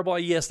terrible.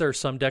 Yes, there are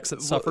some decks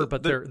that suffer,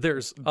 but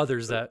there's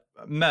others that...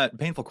 Matt,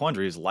 Painful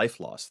Quandary is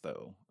life loss,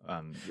 though.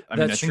 I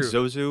think true.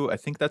 Zozu, I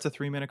think that's a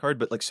 3 mana card,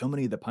 but like so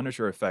many of the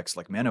Punisher effects,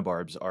 like Mana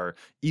Barbs, are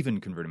even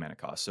converted mana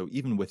costs. So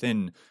even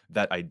within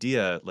that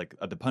idea, like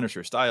the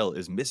Punisher style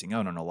is missing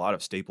out on a lot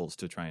of staples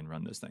to try and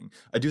run this thing.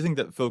 I do think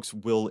that folks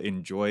will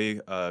enjoy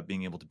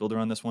being able to build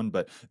around this one,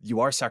 but you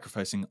are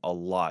sacrificing a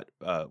lot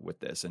with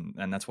this, and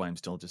that's why I'm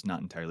still just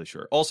not entirely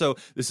sure. Also,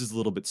 this is a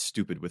little bit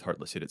stupid with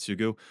Heartless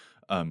Hidetsugu,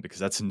 because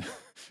that's going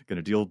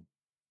to deal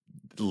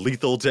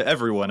lethal to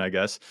everyone, I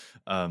guess.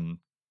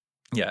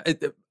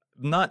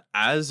 Not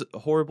as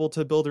horrible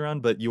to build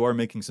around, but you are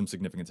making some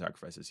significant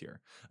sacrifices here.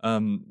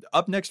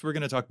 Up next, we're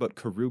going to talk about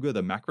Keruga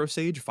the Macro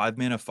Sage, 5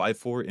 mana,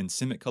 5/4 in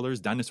Simic colors,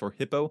 Dinosaur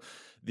Hippo.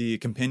 The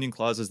companion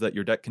clause is that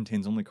your deck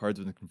contains only cards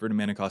with a converted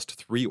mana cost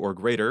 3 or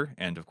greater,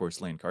 and of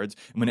course land cards.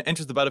 And when it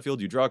enters the battlefield,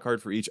 you draw a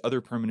card for each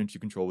other permanent you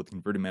control with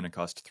converted mana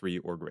cost 3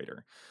 or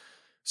greater.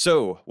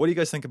 So, what do you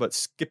guys think about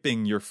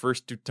skipping your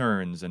first 2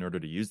 turns in order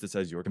to use this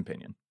as your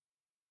companion?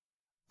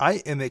 I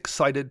am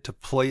excited to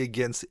play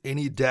against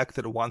any deck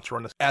that wants to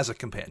run this as a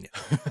companion.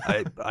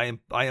 I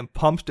am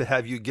pumped to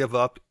have you give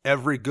up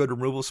every good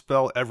removal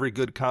spell, every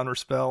good counter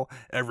spell,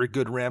 every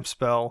good ramp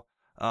spell,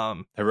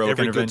 Heroic every good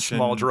Intervention,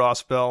 small draw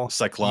spell,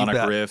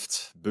 Cyclonic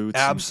Rift, Boots.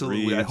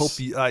 Absolutely.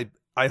 And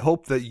I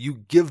hope that you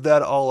give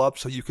that all up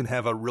so you can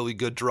have a really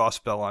good draw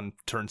spell on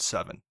turn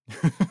 7.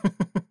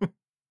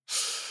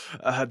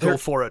 Go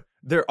for it.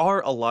 There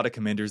are a lot of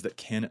commanders that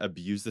can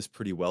abuse this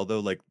pretty well, though.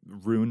 Like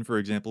Rune, for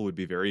example, would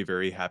be very,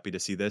 very happy to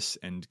see this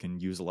and can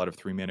use a lot of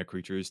 3 mana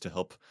creatures to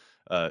help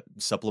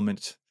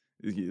supplement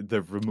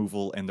the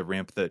removal and the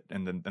ramp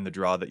and the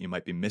draw that you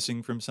might be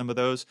missing from some of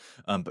those.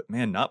 But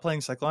man, not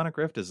playing Cyclonic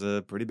Rift is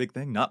a pretty big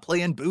thing. Not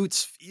playing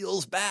Boots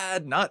feels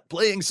bad. Not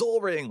playing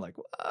Soul Ring, like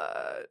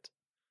what?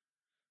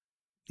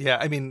 Yeah,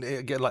 I mean,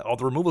 again, like all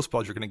the removal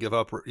spells you're going to give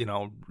up,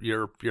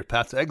 your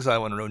Path to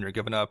Exile in Rune, you're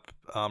giving up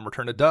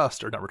Return to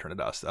Dust,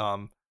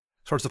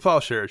 Swords of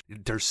Plowshare.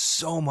 There's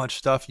so much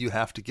stuff you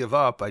have to give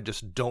up. I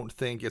just don't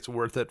think it's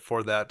worth it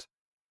for that.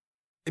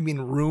 I mean,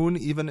 Rune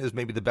even is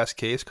maybe the best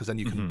case, because then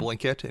you can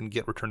blink it and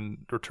get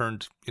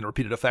returned,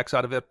 repeated effects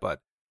out of it. But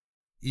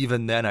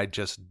even then,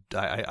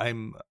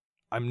 I'm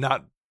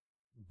not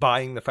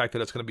buying the fact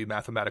that it's going to be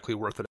mathematically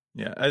worth it.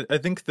 Yeah, I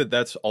think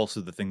that's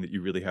also the thing that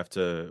you really have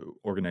to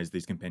organize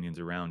these companions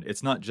around.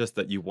 It's not just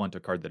that you want a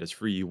card that is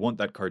free. You want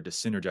that card to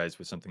synergize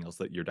with something else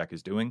that your deck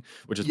is doing,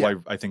 which is why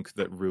I think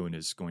that Rune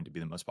is going to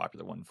be the most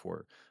popular one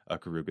for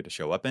Keruga to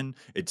show up in.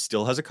 It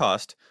still has a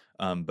cost,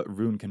 but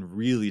Rune can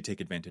really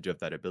take advantage of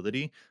that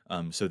ability.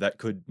 So that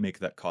could make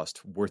that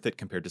cost worth it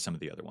compared to some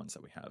of the other ones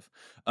that we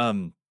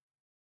have.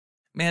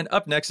 Man,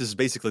 up next is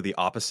basically the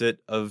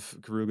opposite of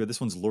Keruga. This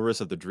one's Lurrus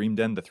of the Dream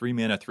Den, the 3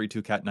 mana,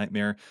 3/2 Cat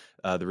Nightmare.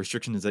 The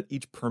restriction is that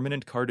each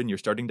permanent card in your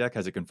starting deck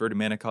has a converted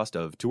mana cost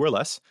of 2 or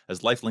less as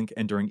lifelink,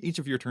 and during each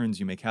of your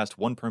turns, you may cast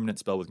 1 permanent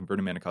spell with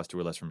converted mana cost 2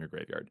 or less from your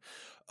graveyard.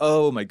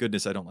 Oh my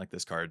goodness, I don't like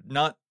this card.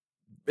 Not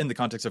in the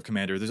context of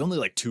Commander. There's only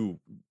like 2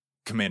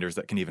 commanders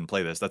that can even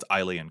play this. That's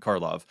Eiley and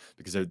Karlov,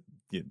 because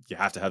you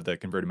have to have the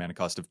converted mana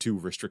cost of 2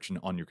 restriction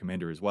on your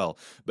commander as well.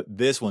 But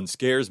this one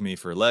scares me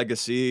for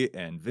Legacy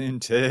and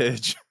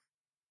Vintage.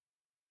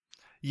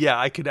 Yeah,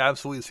 I could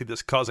absolutely see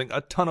this causing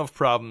a ton of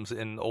problems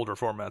in older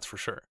formats for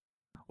sure.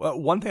 Well,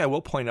 one thing I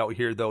will point out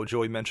here, though,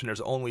 Joey mentioned there's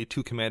only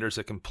 2 commanders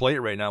that can play it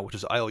right now, which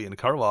is Eiley and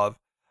Karlov.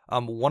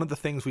 One of the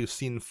things we've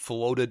seen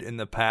floated in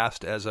the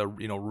past as a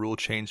rule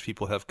change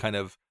people have kind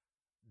of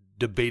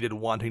debated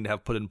wanting to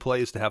have put in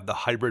place to have the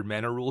hybrid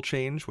mana rule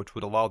change, which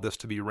would allow this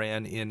to be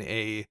ran in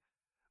a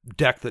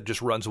deck that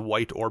just runs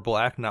white or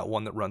black, not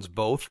one that runs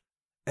both.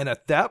 And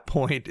at that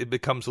point, it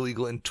becomes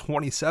illegal in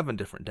 27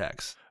 different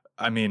decks.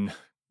 I mean,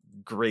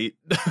 great.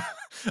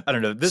 I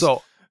don't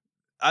know.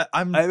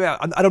 I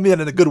don't mean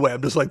that in a good way.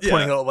 I'm just like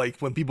pointing out, like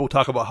when people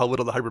talk about how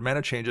little the hybrid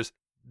mana changes,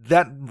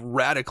 that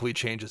radically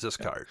changes this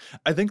card.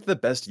 I think the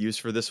best use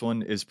for this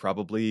one is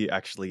probably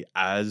actually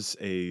as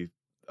a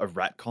a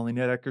rat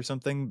colony deck or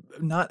something.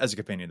 Not as a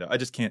companion though. I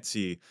just can't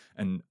see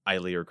an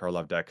Eiley or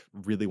Karlov deck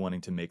really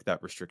wanting to make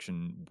that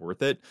restriction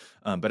worth it.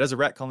 But as a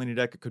rat colony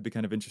deck, it could be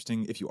kind of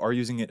interesting. If you are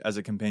using it as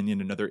a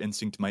companion, another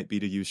instinct might be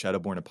to use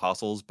Shadowborn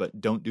Apostles, but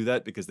don't do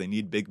that because they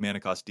need big mana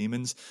cost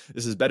demons.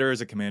 This is better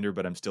as a commander,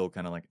 but I'm still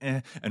kind of like,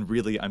 and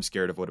really I'm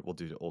scared of what it will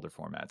do to older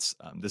formats.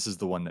 This is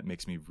the one that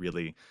makes me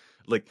really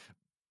like,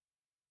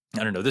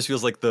 I don't know. This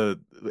feels like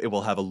it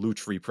will have a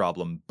Lutri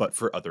problem, but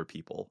for other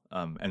people.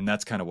 And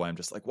that's kind of why I'm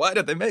just like, why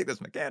did they make this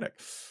mechanic?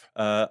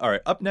 All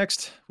right. Up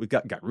next, we've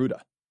got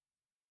Garuda.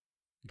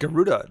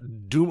 Garuda,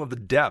 Doom of the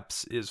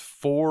Depths, is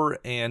 4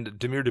 and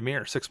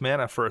Dimir, 6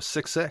 mana for a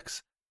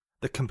 6/6.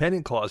 The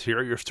companion clause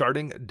here, your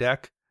starting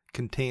deck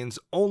contains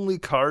only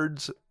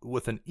cards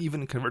with an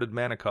even converted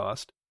mana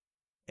cost.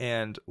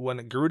 And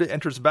when Garuda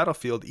enters the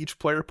battlefield, each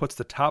player puts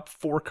the top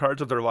 4 cards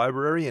of their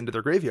library into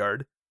their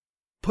graveyard.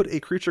 Put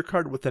a creature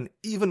card with an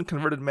even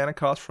converted mana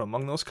cost from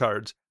among those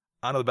cards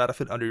onto the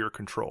battlefield under your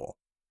control.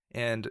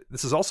 And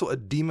this is also a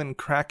Demon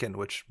Kraken,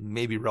 which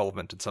may be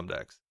relevant in some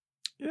decks.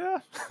 Yeah.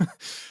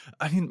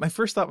 I mean, my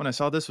first thought when I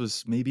saw this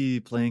was maybe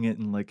playing it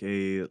in like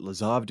a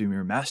Lazav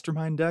Dimir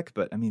Mastermind deck,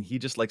 but I mean, he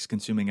just likes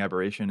consuming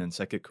Aberration and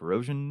Psychic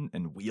Corrosion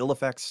and Wheel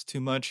effects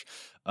too much.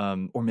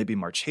 Or maybe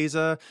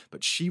Marchesa,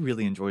 but she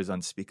really enjoys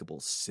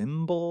Unspeakable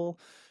Symbol.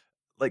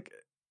 Like,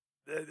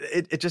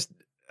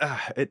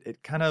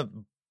 it kind of...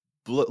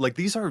 like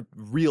these are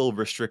real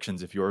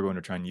restrictions if you're going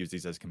to try and use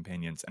these as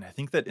companions. And I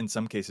think that in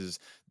some cases,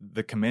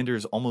 the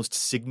commander's almost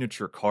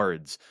signature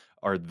cards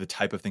are the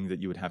type of thing that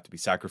you would have to be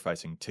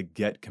sacrificing to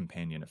get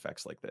companion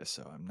effects like this.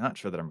 So I'm not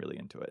sure that I'm really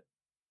into it.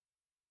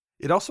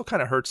 It also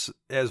kind of hurts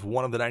as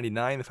one of the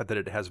 99, the fact that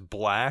it has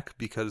black,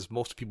 because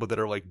most people that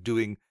are like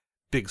doing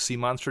big sea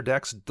monster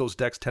decks, those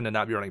decks tend to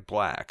not be running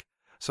black.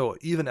 So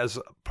even as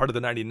part of the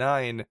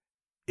 99,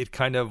 it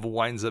kind of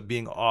winds up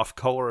being off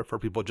color for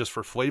people just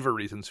for flavor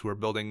reasons who are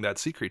building that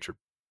sea creature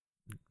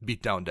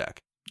beatdown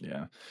deck.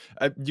 Yeah.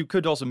 You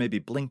could also maybe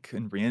blink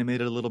and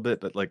reanimate it a little bit,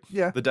 but like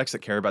the decks that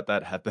care about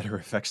that have better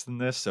effects than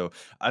this. So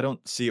I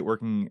don't see it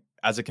working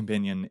as a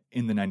companion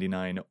in the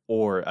 99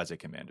 or as a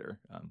commander.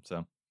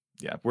 So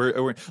yeah,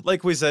 we're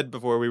like we said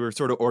before, we were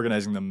sort of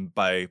organizing them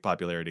by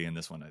popularity, and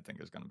this one I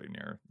think is going to be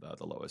near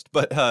the lowest.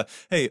 But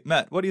hey,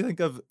 Matt, what do you think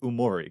of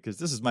Umori? Because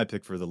this is my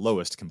pick for the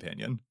lowest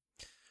companion.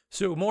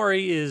 So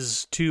Umori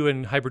is 2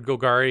 in Hybrid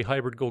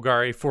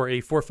Golgari for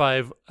a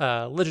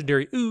 4/5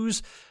 legendary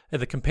ooze.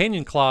 And the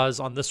companion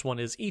clause on this one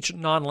is each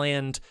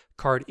non-land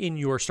card in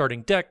your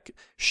starting deck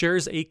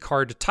shares a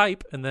card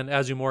type, and then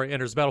as Umori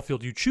enters the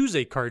battlefield, you choose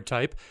a card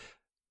type,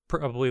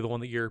 probably the one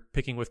that you're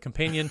picking with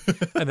companion,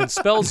 and then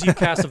spells you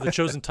cast of the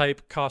chosen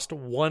type cost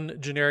 1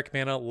 generic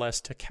mana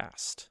less to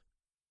cast.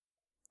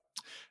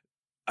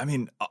 I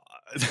mean,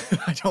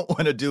 I don't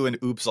want to do an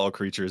oops all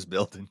creatures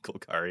build in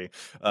Golgari.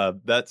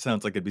 That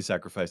sounds like it'd be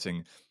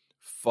sacrificing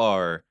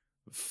far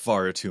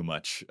too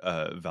much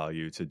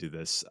value to do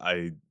this.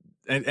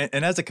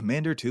 And as a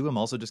commander too, I'm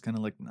also just kind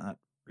of like not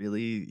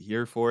really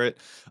here for it.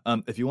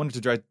 If you wanted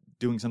to try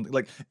doing something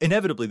like,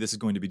 inevitably this is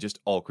going to be just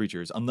all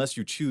creatures unless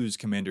you choose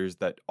commanders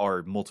that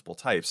are multiple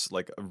types,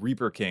 like a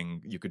Reaper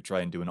King. You could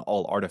try and do an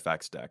all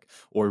artifacts deck,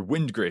 or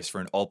Windgrace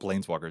for an all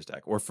planeswalkers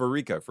deck, or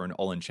Farika for an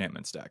all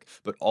enchantments deck.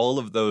 But all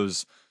of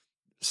those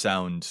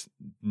sound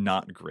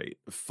not great.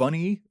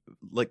 Funny,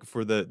 like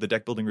for the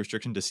deck building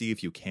restriction to see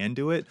if you can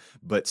do it,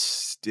 but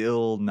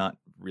still not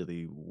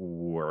really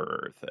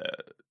worth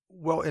it.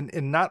 Well,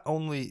 and not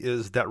only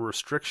is that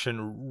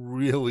restriction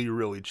really,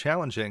 really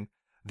challenging,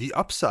 the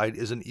upside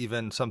isn't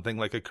even something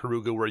like a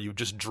Karuga where you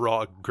just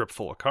draw a grip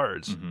full of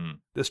cards. Mm-hmm.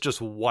 This just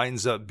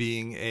winds up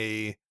being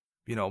a,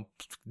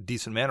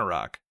 decent mana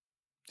rock.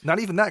 Not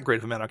even that great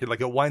of a mana rock.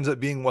 Like, it winds up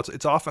being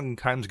it's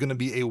oftentimes going to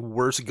be a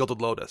worse Gilded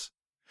Lotus.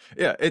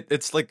 Yeah,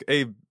 it's like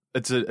you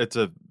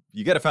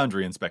get a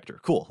Foundry Inspector.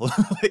 Cool.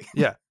 Like,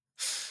 yeah.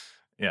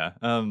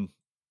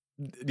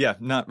 Yeah,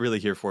 not really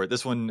here for it.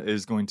 This one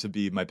is going to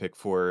be my pick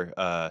for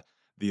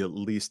the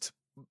least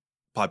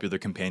popular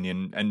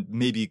companion and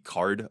maybe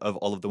card of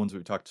all of the ones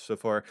we've talked so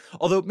far.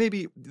 Although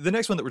maybe the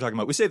next one that we're talking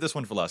about, we saved this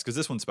one for last because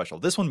this one's special.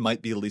 This one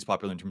might be the least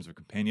popular in terms of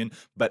companion,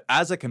 but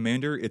as a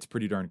commander, it's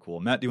pretty darn cool.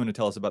 Matt, do you want to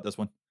tell us about this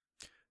one?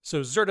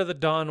 So Zerta the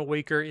Dawn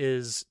Waker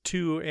is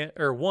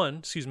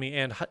 1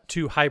 and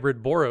 2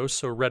 hybrid Boros,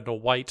 so red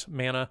and white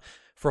mana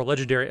for a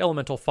legendary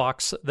elemental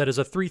fox that is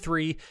a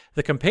 3/3.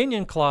 The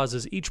companion clause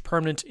is each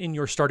permanent in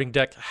your starting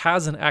deck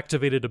has an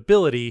activated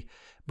ability,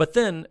 but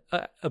then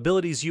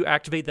abilities you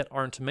activate that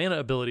aren't mana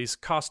abilities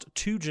cost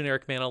 2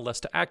 generic mana less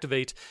to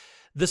activate.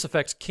 This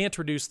effect can't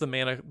reduce the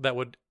mana that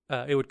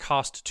it would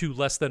cost to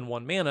less than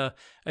 1 mana,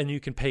 and you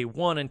can pay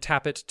 1 and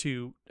tap it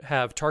to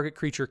have target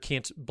creature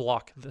can't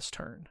block this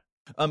turn.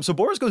 So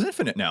Boros goes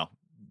infinite now.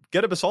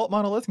 Get a Basalt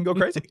Monolith and go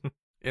crazy.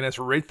 And it's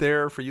right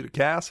there for you to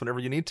cast whenever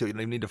you need to. You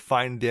don't even need to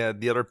find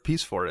the other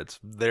piece for it. It's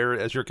there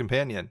as your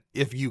companion,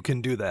 if you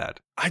can do that.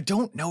 I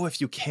don't know if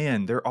you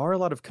can. There are a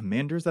lot of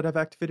commanders that have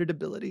activated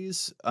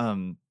abilities,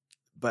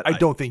 but I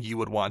don't think you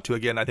would want to.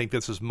 Again, I think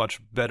this is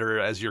much better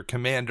as your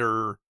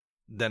commander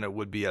than it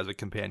would be as a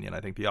companion.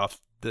 I think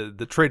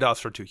the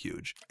trade-offs are too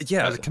huge.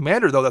 Yeah. As a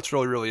commander, though, that's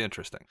really, really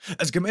interesting.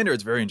 As a commander,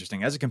 it's very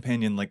interesting. As a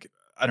companion, like,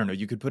 I don't know,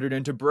 you could put it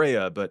into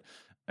Brea, but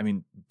I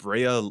mean,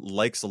 Brea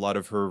likes a lot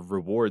of her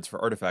rewards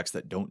for artifacts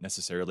that don't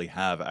necessarily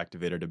have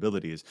activated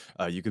abilities.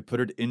 You could put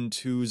it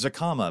into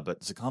Zakama,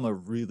 but Zakama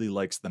really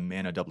likes the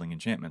mana doubling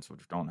enchantments,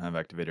 which don't have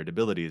activated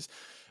abilities.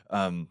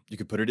 You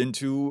could put it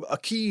into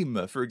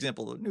Akeem, for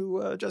example, a new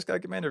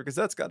Jeskai commander, because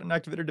that's got an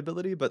activated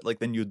ability, but like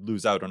then you'd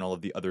lose out on all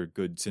of the other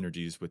good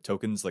synergies with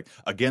tokens. Like,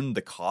 again,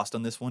 the cost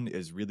on this one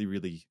is really,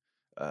 really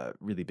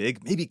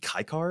big. Maybe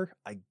Kaikar,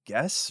 I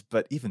guess,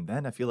 but even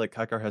then, I feel like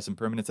Kaikar has some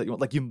permanents that you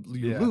want. Like you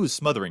lose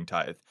Smothering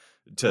Tithe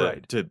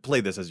to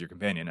play this as your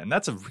companion, and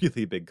that's a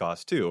really big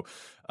cost too.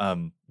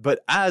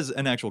 But as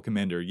an actual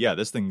commander, yeah,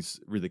 this thing's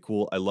really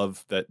cool. I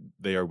love that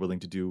they are willing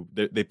to do.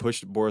 They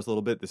pushed Boros a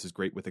little bit. This is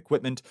great with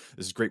equipment.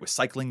 This is great with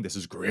cycling. This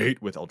is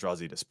great with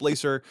Eldrazi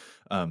Displacer.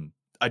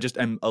 I just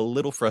am a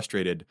little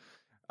frustrated.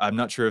 I'm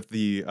not sure if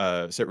the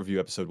set review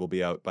episode will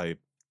be out by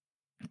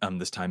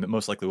this time. It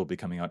most likely will be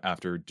coming out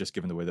after, just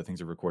given the way that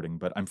things are recording.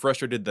 But I'm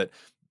frustrated that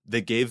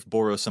they gave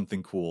Boros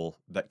something cool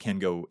that can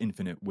go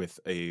infinite with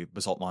a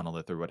Basalt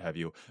Monolith or what have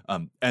you.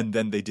 And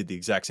then they did the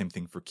exact same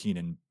thing for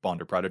Keenan,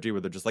 Bond, or Prodigy,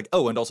 where they're just like,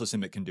 oh, and also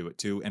Simic can do it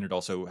too. And it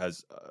also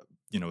has,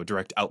 a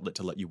direct outlet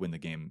to let you win the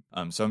game.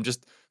 So I'm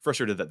just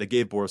frustrated that they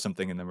gave Boros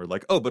something and then we're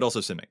like, oh, but also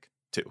Simic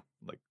too.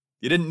 Like,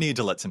 you didn't need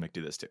to let Simic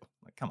do this too.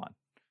 Like, come on.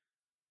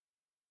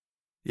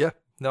 Yeah,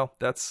 no,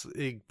 that's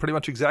pretty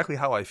much exactly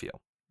how I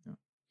feel.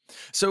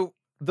 So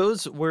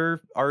those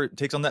were our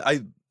takes on that.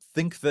 I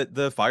think that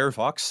the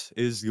Firefox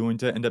is going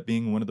to end up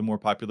being one of the more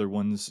popular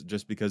ones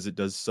just because it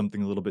does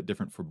something a little bit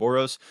different for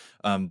Boros.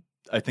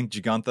 I think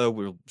Gigantha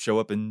will show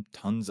up in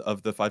tons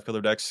of the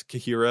 5-color decks.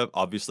 Kahira,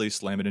 obviously,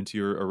 slam it into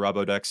your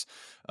Arabo decks.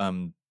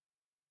 Do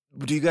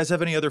you guys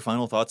have any other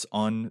final thoughts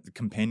on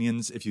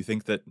companions? If you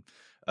think that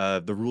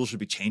the rules should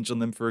be changed on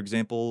them, for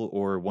example,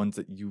 or ones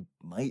that you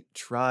might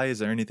try, is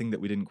there anything that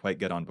we didn't quite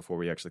get on before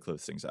we actually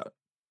close things out?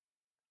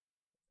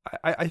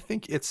 I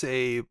think it's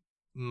a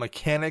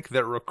mechanic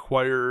that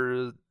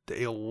requires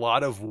a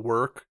lot of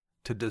work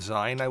to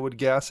design, I would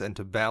guess, and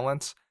to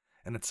balance.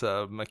 And it's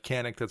a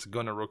mechanic that's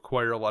going to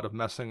require a lot of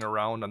messing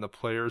around on the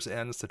player's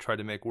ends to try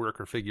to make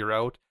work or figure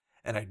out.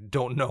 And I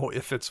don't know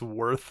if it's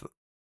worth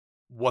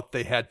what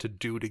they had to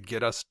do to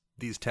get us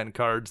these 10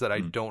 cards that I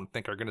don't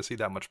think are going to see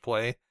that much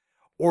play.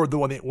 Or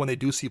when they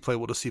do see play,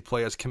 we'll just see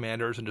play as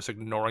commanders and just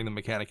ignoring the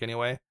mechanic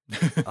anyway.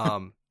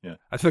 Yeah.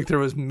 I think there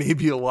was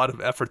maybe a lot of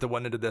effort that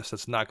went into this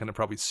that's not going to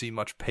probably see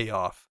much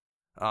payoff.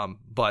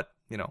 But,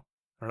 I don't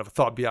have a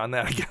thought beyond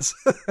that, I guess.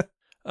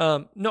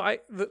 No,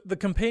 the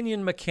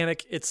companion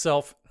mechanic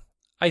itself,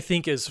 I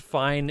think, is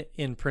fine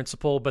in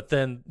principle, but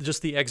then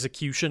just the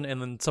execution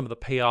and then some of the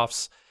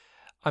payoffs,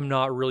 I'm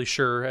not really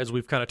sure, as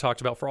we've kind of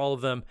talked about for all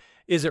of them,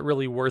 is it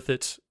really worth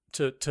it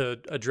to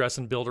address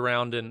and build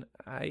around? And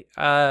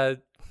I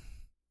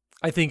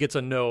think it's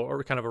a no,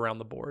 or kind of around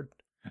the board.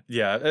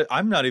 Yeah,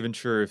 I'm not even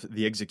sure if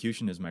the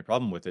execution is my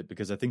problem with it,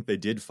 because I think they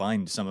did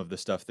find some of the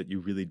stuff that you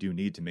really do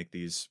need to make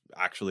these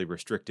actually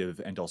restrictive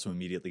and also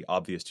immediately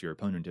obvious to your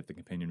opponent if the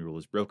companion rule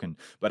is broken.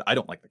 But I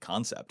don't like the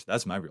concept.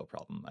 That's my real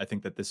problem. I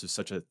think that this is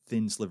such a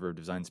thin sliver of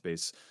design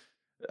space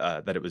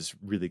that it was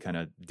really kind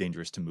of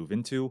dangerous to move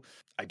into.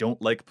 I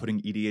don't like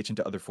putting EDH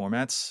into other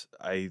formats.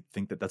 I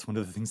think that that's one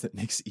of the things that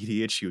makes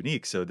EDH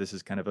unique. So this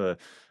is kind of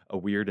a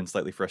weird and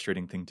slightly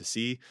frustrating thing to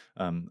see.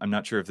 I'm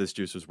not sure if this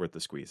juice was worth the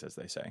squeeze, as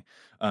they say.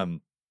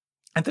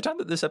 At the time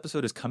that this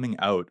episode is coming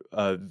out,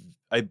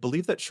 I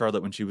believe that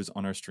Charlotte, when she was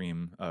on our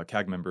stream,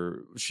 CAG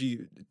member, she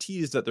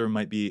teased that there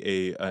might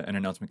be an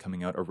announcement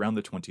coming out around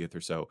the 20th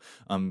or so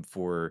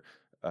for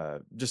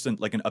just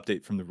like an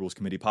update from the rules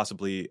committee.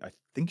 Possibly, I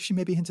think she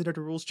maybe hinted at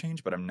a rules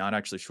change, but I'm not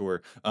actually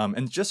sure.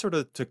 And just sort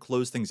of to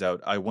close things out,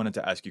 I wanted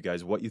to ask you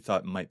guys what you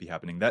thought might be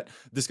happening. That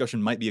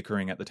discussion might be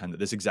occurring at the time that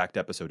this exact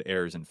episode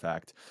airs, in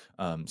fact.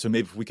 So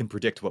maybe if we can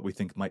predict what we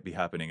think might be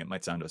happening, it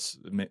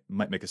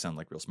might make us sound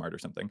like real smart or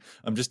something.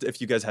 Just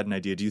if you guys had an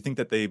idea, do you think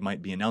that they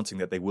might be announcing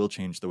that they will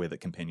change the way that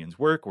companions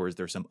work, or is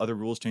there some other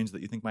rules change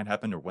that you think might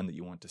happen, or one that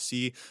you want to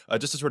see?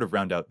 Just to sort of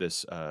round out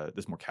this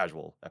more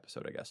casual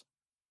episode, I guess.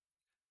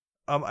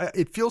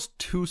 It feels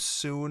too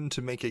soon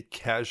to make a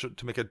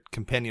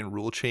companion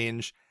rule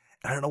change.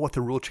 I don't know what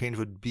the rule change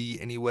would be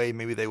anyway.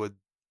 Maybe they would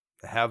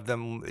have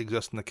them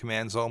exist in the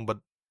command zone, but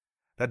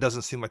that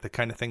doesn't seem like the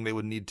kind of thing they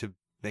would need to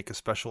make a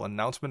special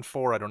announcement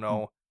for. I don't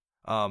know.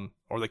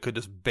 Or they could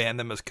just ban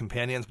them as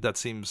companions, but that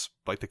seems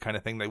like the kind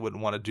of thing they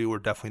wouldn't want to do, or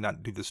definitely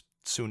not do this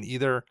soon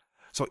either.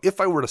 So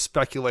if I were to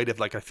speculate,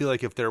 I feel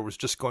like if there was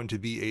just going to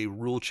be a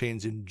rule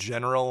change in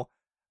general,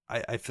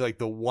 I feel like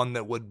the one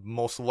that would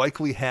most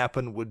likely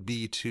happen would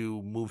be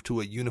to move to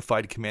a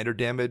unified commander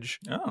damage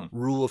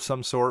rule of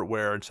some sort,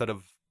 where instead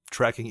of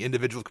tracking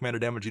individual commander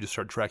damage, you just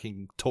start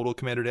tracking total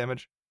commander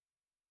damage.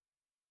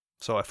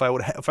 So if I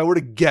were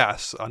to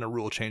guess on a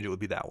rule change, it would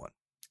be that one.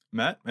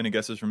 Matt, any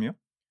guesses from you?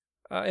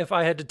 If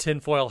I had to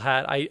tinfoil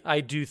hat,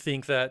 I do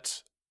think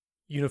that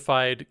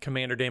unified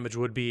commander damage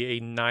would be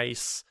a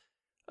nice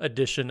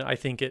addition. I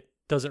think it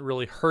doesn't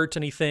really hurt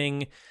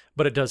anything,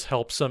 but it does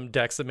help some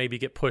decks that maybe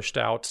get pushed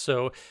out.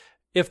 So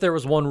if there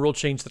was one rule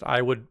change that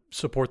I would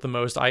support the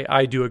most,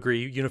 I do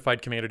agree.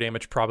 Unified Commander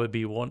Damage probably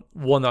be one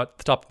at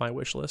the top of my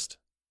wish list.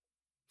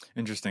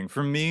 Interesting.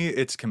 For me,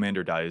 it's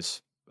Commander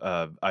Dies.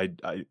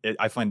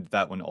 I find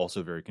that one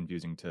also very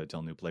confusing to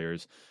tell new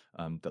players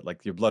that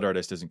like your Blood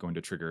Artist isn't going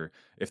to trigger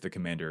if the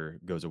commander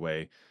goes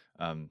away.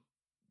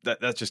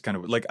 That's just kind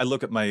of like I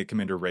look at my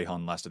Commander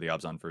Rayhan Last of the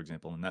Abzan, for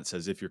example, and that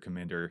says if your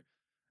commander,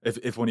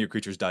 if one of your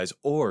creatures dies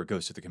or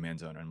goes to the command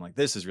zone, and I'm like,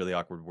 this is really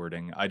awkward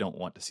wording. I don't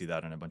want to see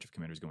that on a bunch of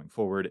commanders going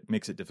forward. It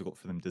makes it difficult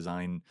for them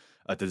to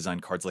design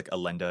cards like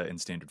Elenda in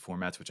standard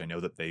formats, which I know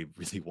that they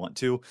really want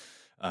to.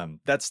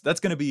 That's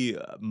going to be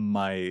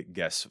my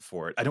guess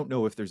for it. I don't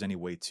know if there's any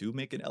way to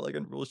make an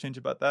elegant rules change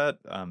about that,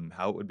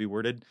 how it would be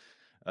worded.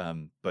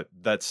 But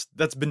that's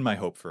been my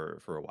hope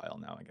for a while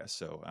now, I guess.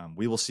 So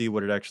we will see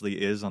what it actually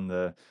is when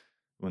the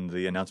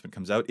announcement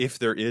comes out, if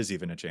there is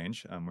even a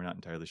change. We're not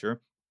entirely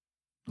sure.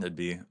 That'd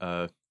be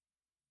kind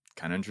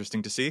of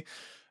interesting to see.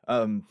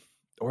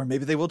 Or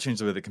maybe they will change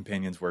the way the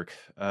companions work.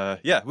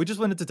 Yeah, we just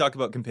wanted to talk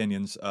about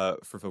companions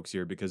for folks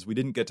here because we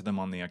didn't get to them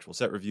on the actual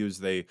set reviews.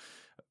 They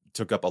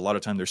took up a lot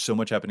of time. There's so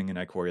much happening in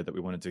Ikoria that we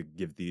wanted to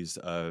give these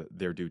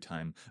their due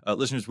time.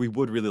 Listeners, we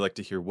would really like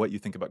to hear what you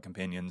think about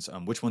companions,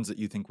 which ones that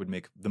you think would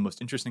make the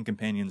most interesting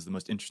companions, the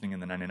most interesting in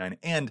the 99,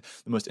 and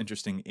the most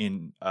interesting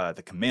in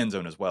the command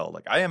zone as well.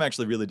 Like, I am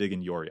actually really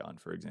digging Yorion,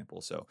 for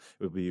example, so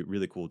it would be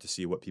really cool to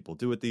see what people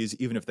do with these,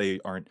 even if they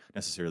aren't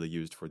necessarily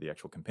used for the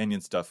actual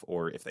companion stuff,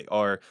 or if they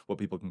are, what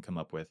people can come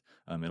up with.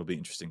 It'll be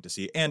interesting to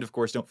see. And, of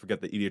course, don't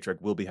forget that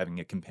EDHREC will be having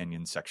a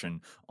companion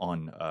section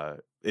on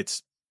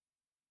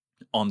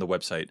the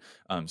website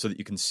so that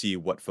you can see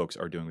what folks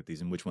are doing with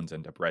these and which ones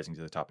end up rising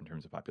to the top in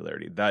terms of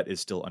popularity. That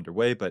is still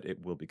underway, but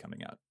it will be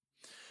coming out.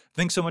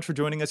 Thanks so much for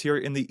joining us here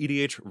in the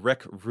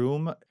EDHREC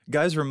room.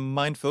 Guys,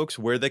 remind folks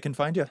where they can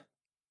find you.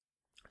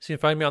 So you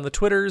can find me on the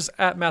Twitters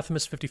at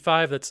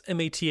Mathimus55. That's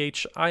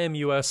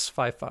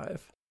MATHIMUS55.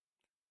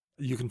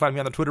 You can find me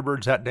on the Twitter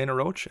birds at Dana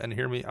Roach and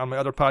hear me on my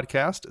other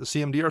podcast,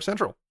 CMDR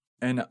Central.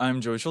 And I'm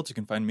Joey Schultz. You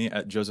can find me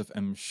at Joseph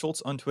M.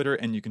 Schultz on Twitter,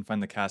 and you can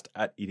find the cast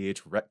at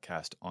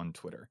EDHRECcast on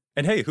Twitter.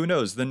 And hey, who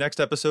knows? The next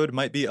episode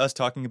might be us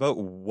talking about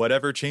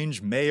whatever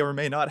change may or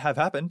may not have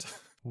happened.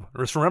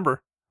 Just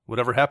remember,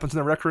 whatever happens in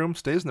the rec room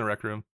stays in the rec room.